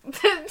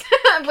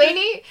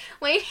 Lainey,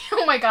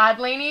 oh my god,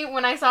 Lainey,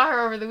 when I saw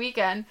her over the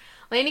weekend,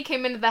 Lainey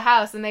came into the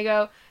house and they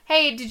go,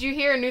 hey, did you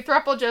hear a new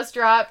thruple just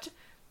dropped?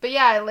 But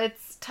yeah,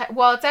 it's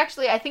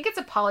actually, I think it's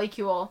a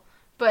polycule,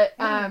 but,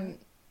 but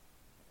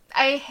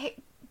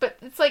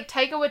it's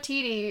Taika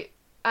Waititi,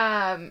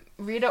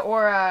 Rita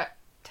Ora,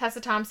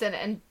 Tessa Thompson,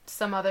 and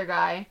some other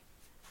guy.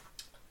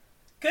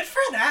 Good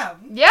for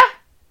them. Yeah.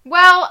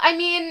 Well, I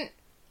mean,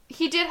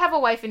 he did have a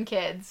wife and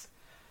kids.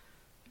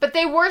 But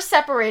they were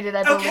separated,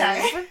 I believe.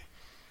 Okay.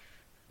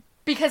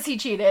 Because he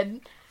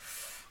cheated.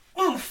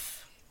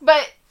 Oof.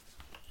 But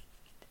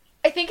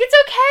I think it's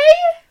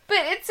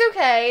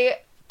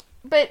okay.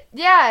 But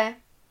yeah.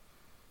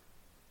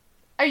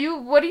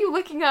 What are you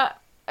looking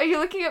up? Are you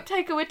looking up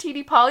Taika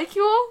Waititi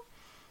polycule?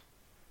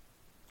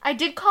 I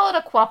did call it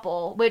a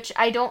quupple, which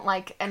I don't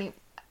like I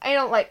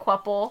don't like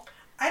quupple.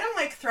 I don't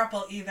like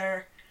thruple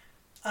either.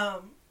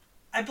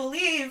 I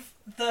believe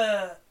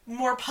the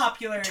more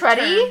popular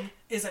term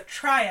is a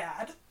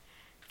triad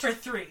for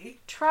 3.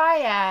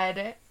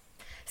 Triad.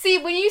 See,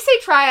 when you say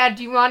triad,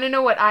 do you want to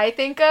know what I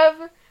think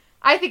of?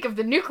 I think of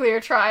the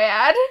nuclear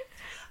triad.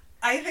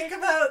 I think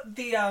about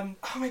the, oh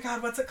my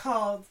god, what's it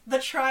called? The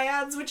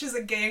Triads, which is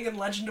a gang in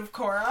Legend of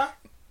Korra.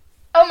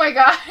 Oh my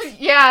god,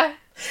 yeah.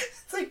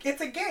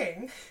 It's a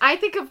gang. I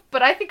think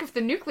of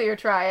the nuclear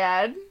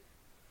triad.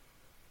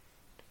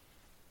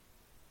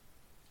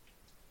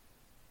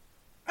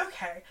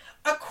 Okay.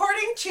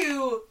 According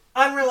to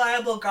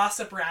unreliable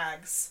gossip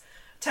rags,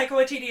 Taika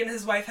Waititi and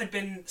his wife had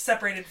been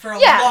separated for a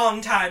Yeah.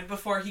 long time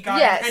before he got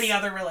Yes. in any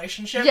other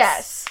relationships.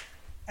 Yes.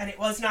 And it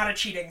was not a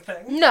cheating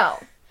thing. No,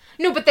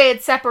 but they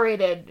had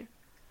separated.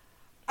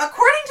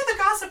 According to the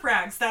gossip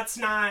rags, that's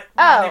not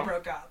why they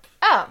broke up.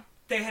 Oh.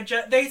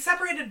 They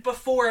separated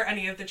before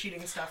any of the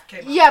cheating stuff came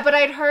up. Yeah, but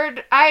I had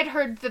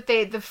heard that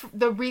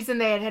the reason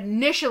they had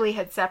initially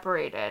had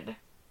separated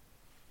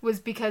was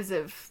because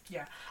of...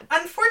 Yeah.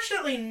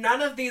 Unfortunately,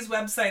 none of these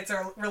websites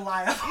are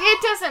reliable.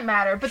 It doesn't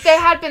matter, but they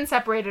had been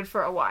separated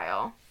for a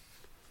while.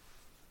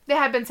 They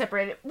had been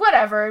separated.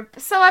 Whatever.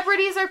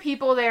 Celebrities are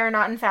people. They are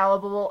not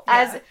infallible.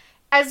 Yeah.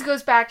 As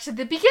goes back to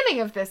the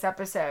beginning of this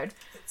episode.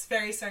 It's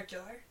very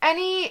circular.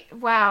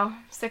 Wow,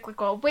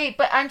 cyclical. Wait,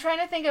 but I'm trying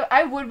to think of...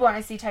 I would want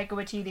to see Taika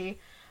Waititi.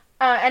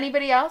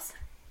 Anybody else?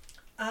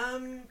 I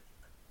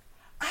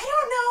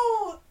don't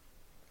know.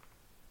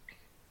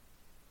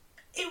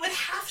 It would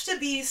have to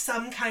be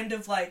some kind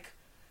of, like,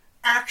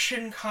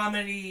 action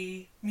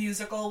comedy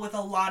musical with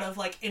a lot of,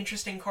 like,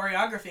 interesting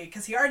choreography,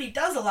 because he already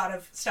does a lot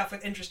of stuff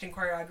with interesting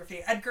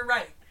choreography. Edgar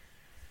Wright.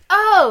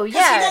 Oh,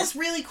 Because yeah. he does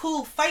really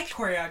cool fight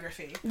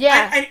choreography.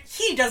 Yeah. And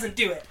he doesn't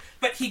do it,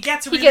 but he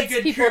gets really gets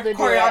good people to do it.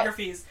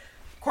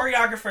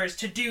 choreographers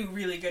to do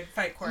really good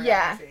fight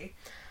choreography.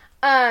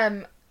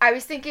 Yeah. I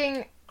was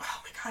thinking...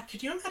 Oh my god,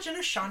 could you imagine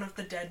a Shaun of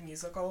the Dead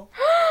musical?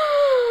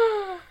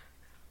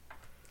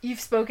 You've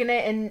spoken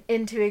it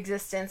into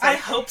existence. I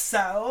hope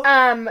so.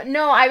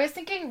 No, I was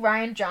thinking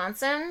Ryan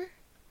Johnson.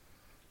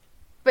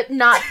 But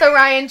not the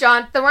Ryan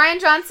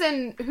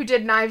Johnson who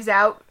did Knives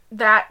Out,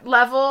 that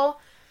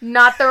level.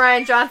 Not the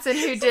Ryan Johnson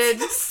who did...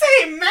 It's the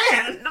same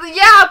man!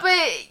 Yeah,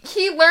 but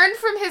he learned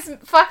from his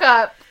fuck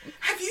up.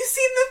 Have you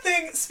seen the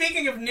thing,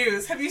 speaking of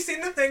news, have you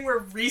seen the thing where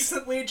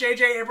recently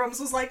J.J.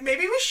 Abrams was like,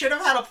 maybe we should have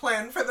had a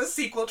plan for the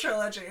sequel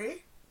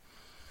trilogy?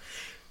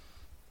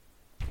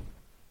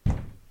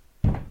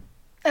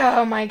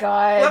 Oh my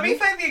god. Let me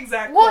find the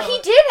exact Well, quote. he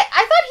did...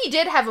 I thought he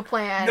did have a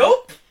plan.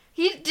 Nope.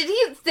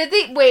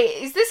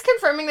 Wait, is this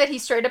confirming that he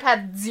straight up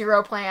had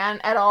zero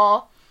plan at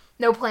all?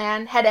 No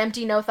plan, head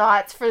empty, no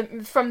thoughts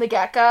from the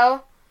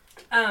get-go?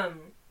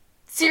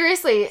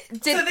 Seriously,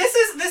 So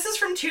this is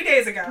from 2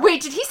 days ago.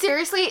 Wait, did he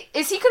seriously...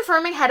 Is he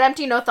confirming head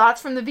empty, no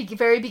thoughts from the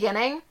very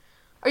beginning?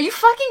 Are you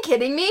fucking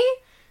kidding me?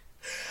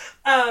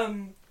 So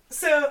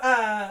this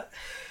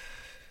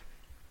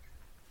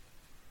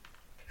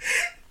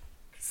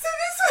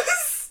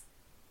was...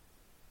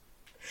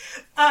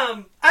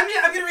 I'm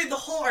gonna read the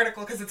whole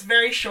article because it's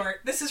very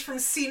short. This is from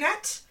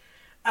CNET.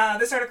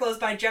 This article is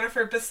by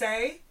Jennifer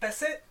Bassett.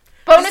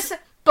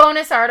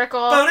 Bonus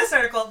article. Bonus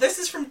article. This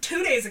is from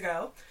 2 days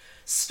ago.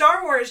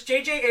 Star Wars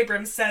J.J.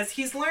 Abrams says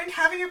he's learned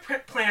having a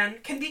plan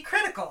can be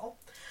critical.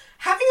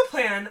 Having a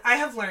plan, I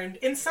have learned,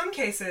 in some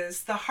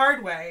cases, the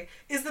hard way,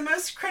 is the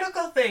most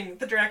critical thing,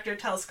 the director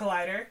tells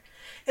Collider.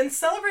 In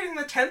celebrating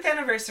the 10th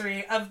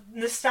anniversary of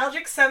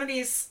nostalgic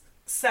 70s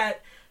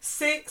set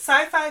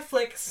sci-fi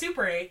flick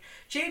Super 8,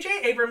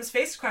 J.J. Abrams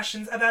faced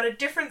questions about a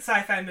different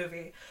sci-fi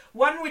movie,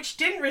 one which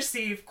didn't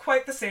receive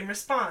quite the same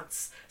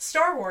response.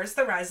 Star Wars: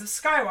 The Rise of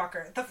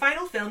Skywalker, the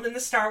final film in the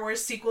Star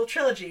Wars sequel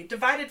trilogy,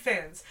 divided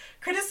fans.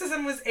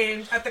 Criticism was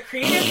aimed at the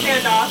creative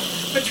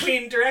handoff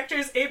between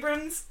directors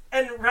Abrams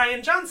and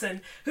Rian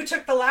Johnson, who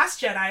took The Last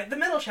Jedi, the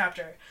middle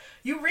chapter.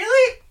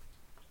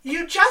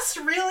 You just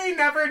really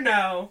never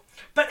know.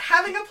 But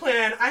having a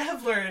plan, I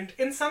have learned,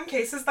 in some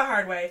cases the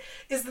hard way,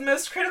 is the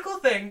most critical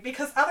thing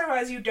because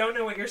otherwise you don't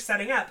know what you're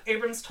setting up,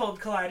 Abrams told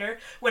Collider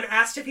when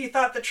asked if he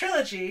thought the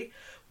trilogy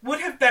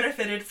would have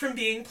benefited from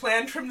being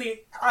planned from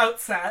the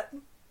outset.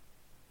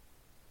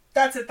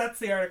 That's it, that's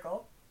the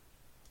article.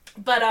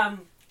 But,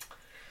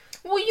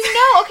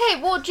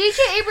 Well, J.J.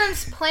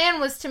 Abrams' plan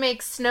was to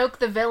make Snoke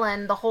the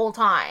villain the whole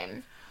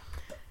time.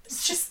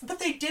 it's just, but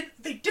they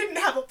didn't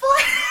have a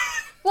plan.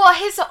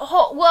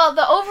 Well,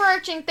 the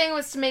overarching thing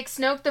was to make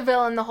Snoke the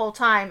villain the whole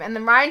time, and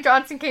then Rian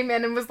Johnson came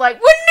in and was like,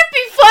 "Wouldn't it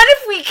be fun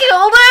if we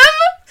killed him?"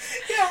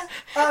 Yeah.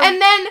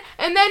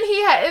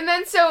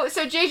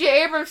 So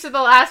J.J. Abrams for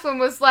the last one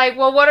was like,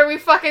 "Well, what are we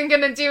fucking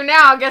gonna do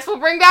now? Guess we'll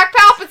bring back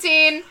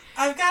Palpatine."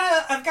 I've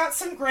got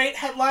some great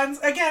headlines.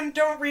 Again,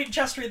 don't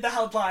just read the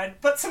headline,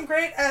 but some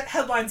great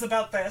headlines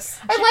about this.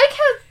 I like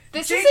how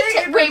this J.J. is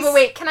a Abrams-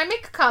 wait. Can I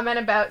make a comment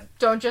about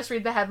don't just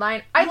read the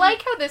headline? I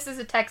like how this is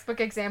a textbook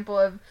example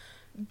of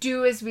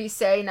do as we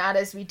say, not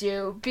as we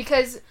do.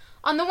 Because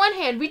on the one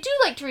hand, we do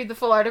like to read the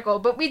full article,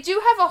 but we do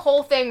have a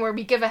whole thing where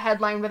we give a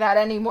headline without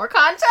any more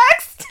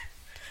context.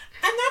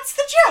 And that's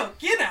the joke,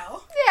 you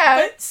know.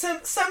 Yeah. But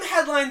some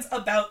headlines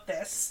about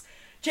this.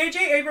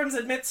 J.J. Abrams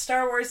admits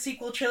Star Wars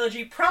sequel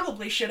trilogy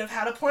probably should have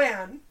had a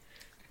plan.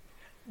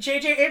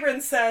 J.J.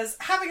 Abrams says,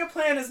 having a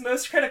plan is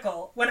most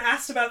critical when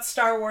asked about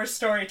Star Wars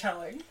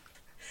storytelling.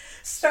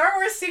 Star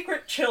Wars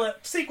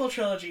sequel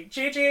trilogy.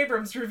 J.J.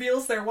 Abrams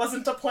reveals there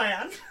wasn't a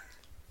plan.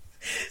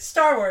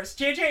 Star Wars.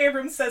 J.J.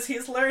 Abrams says he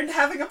has learned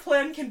having a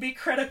plan can be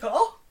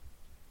critical.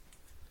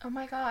 Oh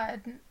my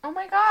god.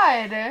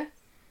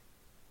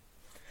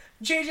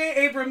 J.J.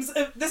 Abrams,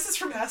 this is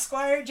from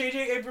Esquire.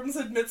 J.J. Abrams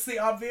admits the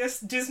obvious.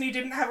 Disney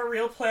didn't have a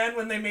real plan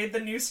when they made the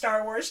new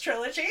Star Wars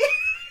trilogy.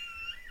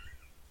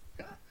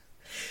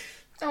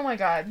 Oh my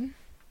god.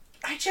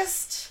 I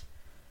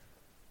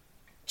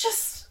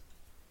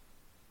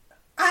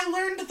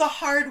learned the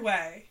hard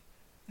way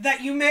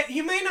that you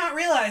may not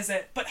realize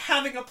it, but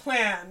having a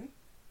plan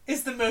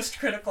is the most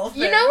critical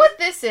thing. You know what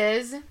this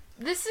is?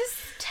 This is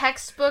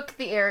textbook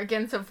the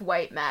arrogance of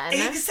white men.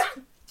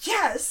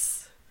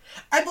 Yes.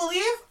 I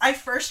believe I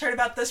first heard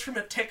about this from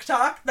a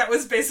TikTok that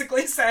was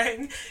basically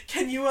saying,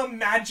 can you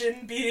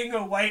imagine being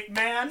a white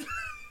man?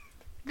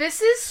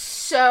 This is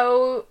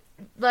so,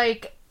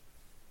 like...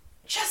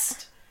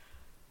 Just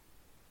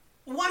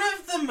one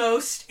of the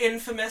most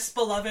infamous,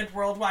 beloved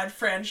worldwide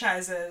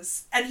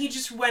franchises, and he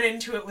just went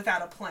into it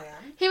without a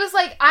plan. He was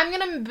like, I'm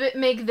gonna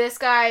make this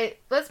guy...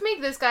 Let's make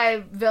this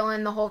guy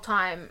villain the whole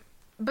time.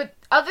 But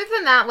other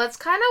than that, let's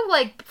kind of,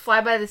 like,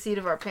 fly by the seat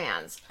of our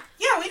pants.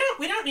 Yeah,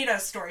 we don't need a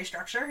story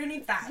structure. Who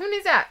needs that? Who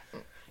needs that?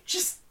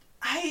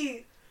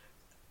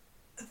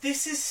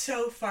 This is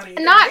so funny.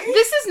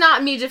 This is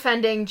not me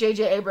defending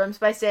J.J. Abrams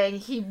by saying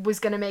he was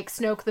gonna make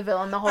Snoke the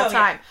villain the whole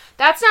time. Yeah.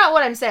 That's not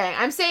what I'm saying.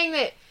 I'm saying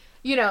that,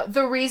 you know,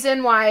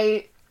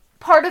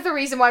 part of the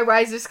reason why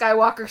Rise of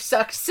Skywalker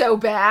sucked so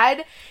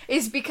bad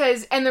is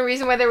because, and the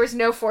reason why there was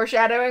no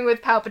foreshadowing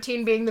with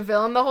Palpatine being the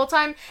villain the whole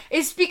time,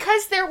 is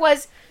because there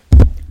was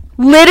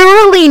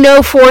literally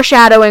no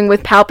foreshadowing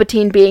with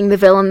Palpatine being the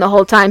villain the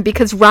whole time,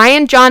 because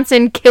Rian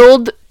Johnson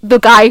killed the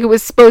guy who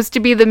was supposed to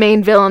be the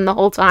main villain the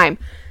whole time.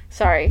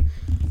 Sorry.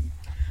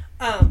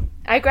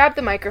 I grabbed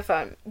the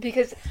microphone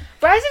because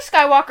Rise of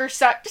Skywalker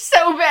sucked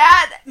so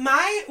bad.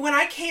 When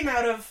I came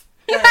out of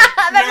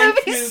that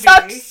movie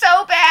sucked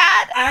so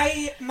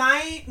bad.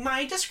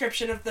 My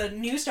description of the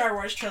new Star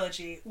Wars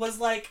trilogy was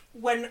like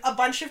when a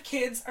bunch of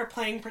kids are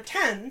playing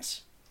pretend,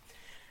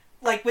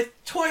 like with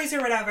toys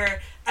or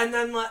whatever, and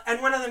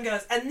one of them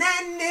goes, and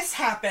then this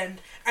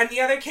happened, and the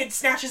other kid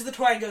snatches the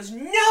toy and goes,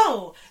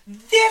 no,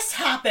 this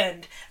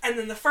happened, and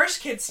then the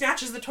first kid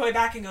snatches the toy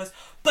back and goes,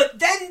 but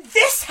then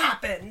this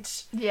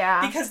happened.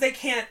 Yeah. Because they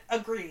can't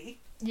agree.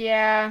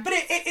 Yeah. But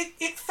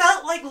it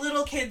felt like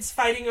little kids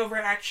fighting over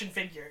action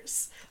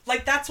figures.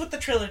 Like, that's what the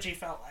trilogy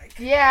felt like.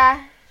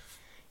 Yeah.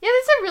 Yeah,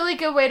 that's a really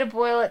good way to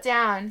boil it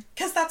down.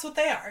 Because that's what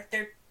they are.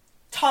 They're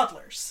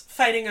toddlers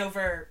fighting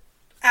over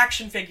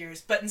action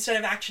figures, but instead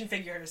of action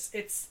figures,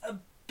 it's a $1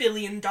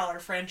 billion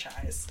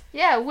franchise.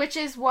 Yeah, which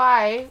is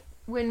why,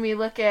 when we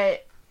look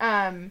at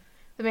The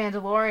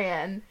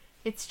Mandalorian,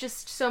 it's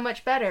just so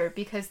much better,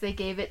 because they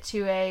gave it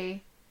to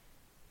a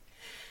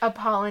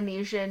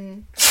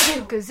Polynesian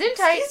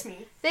Gesundheit. Excuse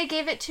me. They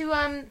gave it to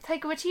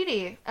Taika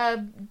Waititi,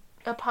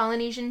 a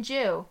Polynesian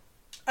Jew.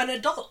 An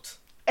adult.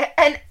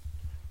 A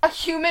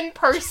human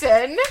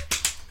person.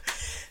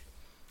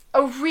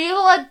 A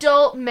real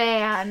adult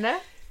man.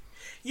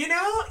 You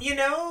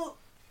know,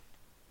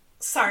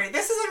 sorry,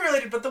 this isn't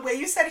related, but the way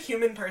you said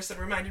human person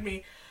reminded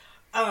me,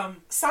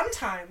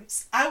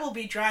 sometimes I will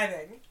be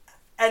driving,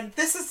 and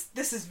this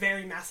is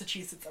very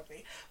Massachusetts of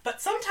me,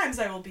 but sometimes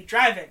I will be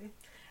driving,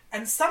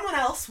 and someone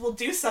else will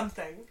do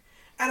something,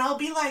 and I'll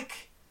be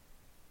like,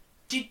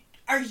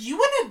 are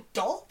you an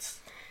adult?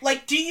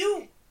 Like, do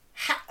you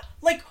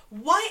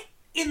what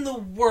in the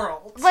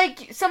world?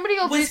 Like, somebody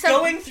will do something.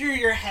 going through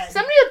your head?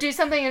 Somebody will do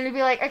something and you'll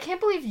be like, I can't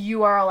believe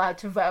you are allowed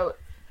to vote.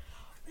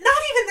 Not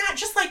even that,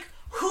 just like,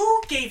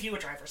 who gave you a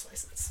driver's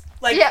license?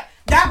 Like, yeah.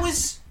 That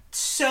was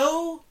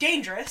so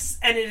dangerous,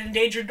 and it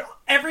endangered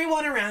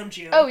everyone around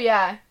you. Oh,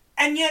 yeah.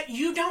 And yet,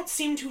 you don't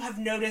seem to have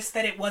noticed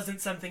that it wasn't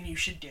something you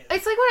should do.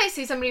 It's like when I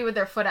see somebody with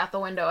their foot out the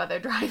window while they're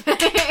driving.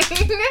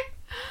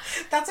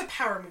 That's a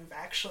power move,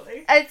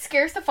 actually. It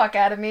scares the fuck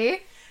out of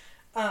me.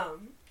 Or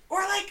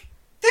like,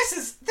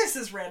 this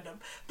is random,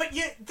 but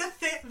yet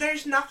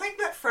there's nothing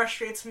that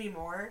frustrates me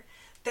more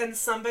than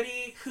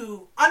somebody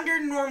who, under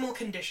normal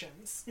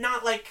conditions,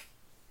 not like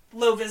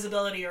low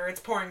visibility or it's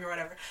pouring or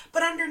whatever,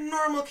 but under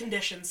normal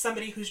conditions,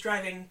 somebody who's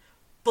driving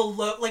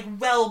below, like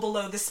well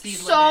below the speed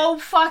limit. So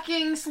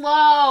fucking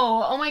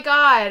slow. Oh my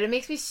god, it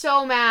makes me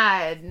so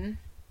mad.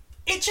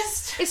 It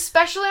just,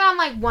 especially on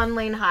like one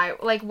lane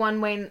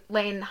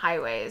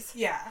highways.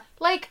 Yeah.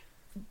 Like,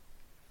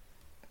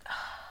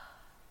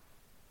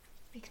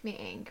 makes me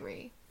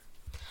angry.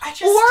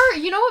 Or,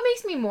 you know what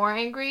makes me more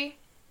angry?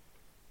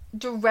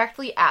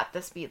 Directly at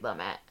the speed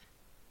limit.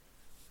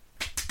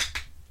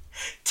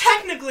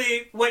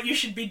 Technically, what you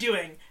should be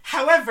doing.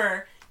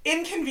 However,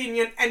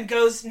 inconvenient and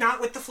goes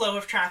not with the flow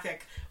of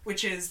traffic,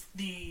 which is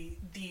the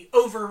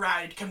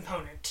override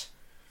component.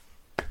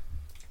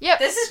 Yep.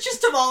 This is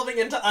just evolving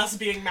into us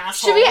being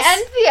massholes. Should we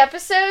end the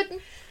episode?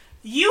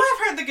 You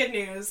have heard the good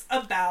news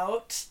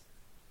about...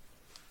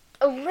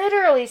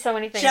 literally so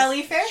many things.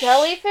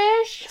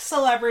 Jellyfish.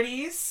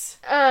 Celebrities.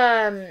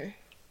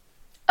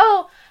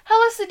 Oh,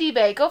 Hella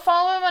Sidibe. Go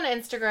follow him on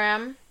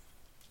Instagram.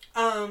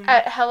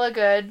 At Hella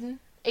Good.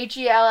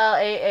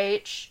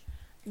 HELLAH.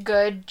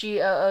 Good.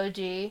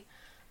 GOOD.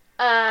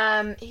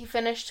 He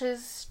finished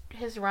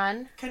his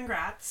run.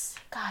 Congrats.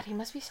 God, he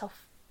must be so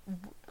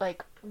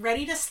like,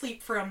 Ready to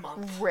sleep for a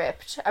month.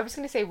 ripped. I was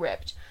gonna say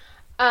ripped.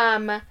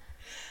 John.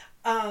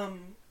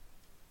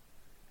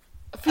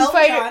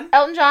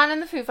 Elton John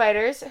and the Foo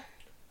Fighters.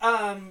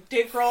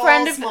 Dave Grohl's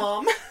Friend of-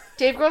 mom.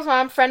 Dave Grohl's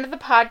mom, friend of the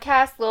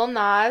podcast, Lil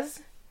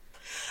Nas.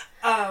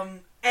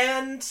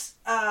 And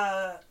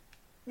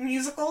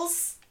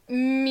musicals.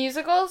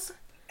 Musicals.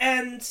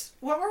 And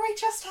what were we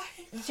just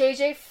talking about?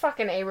 J.J.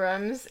 fucking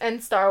Abrams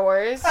and Star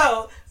Wars.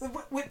 Oh,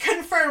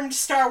 confirmed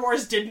Star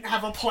Wars didn't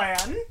have a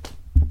plan.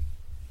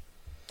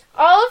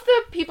 All of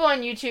the people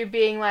on YouTube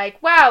being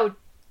like, wow,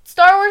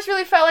 Star Wars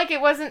really felt like it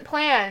wasn't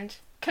planned.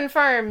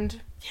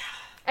 Confirmed. Yeah.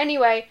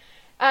 Anyway,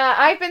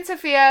 I've been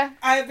Sophia.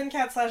 I've been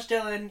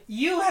Cat/Dylan.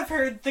 You have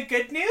heard the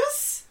good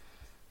news?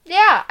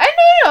 Yeah, I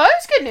know, it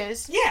was good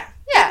news. Yeah.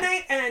 Yeah. Good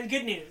night and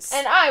good news.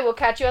 And I will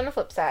catch you on the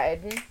flip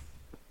side.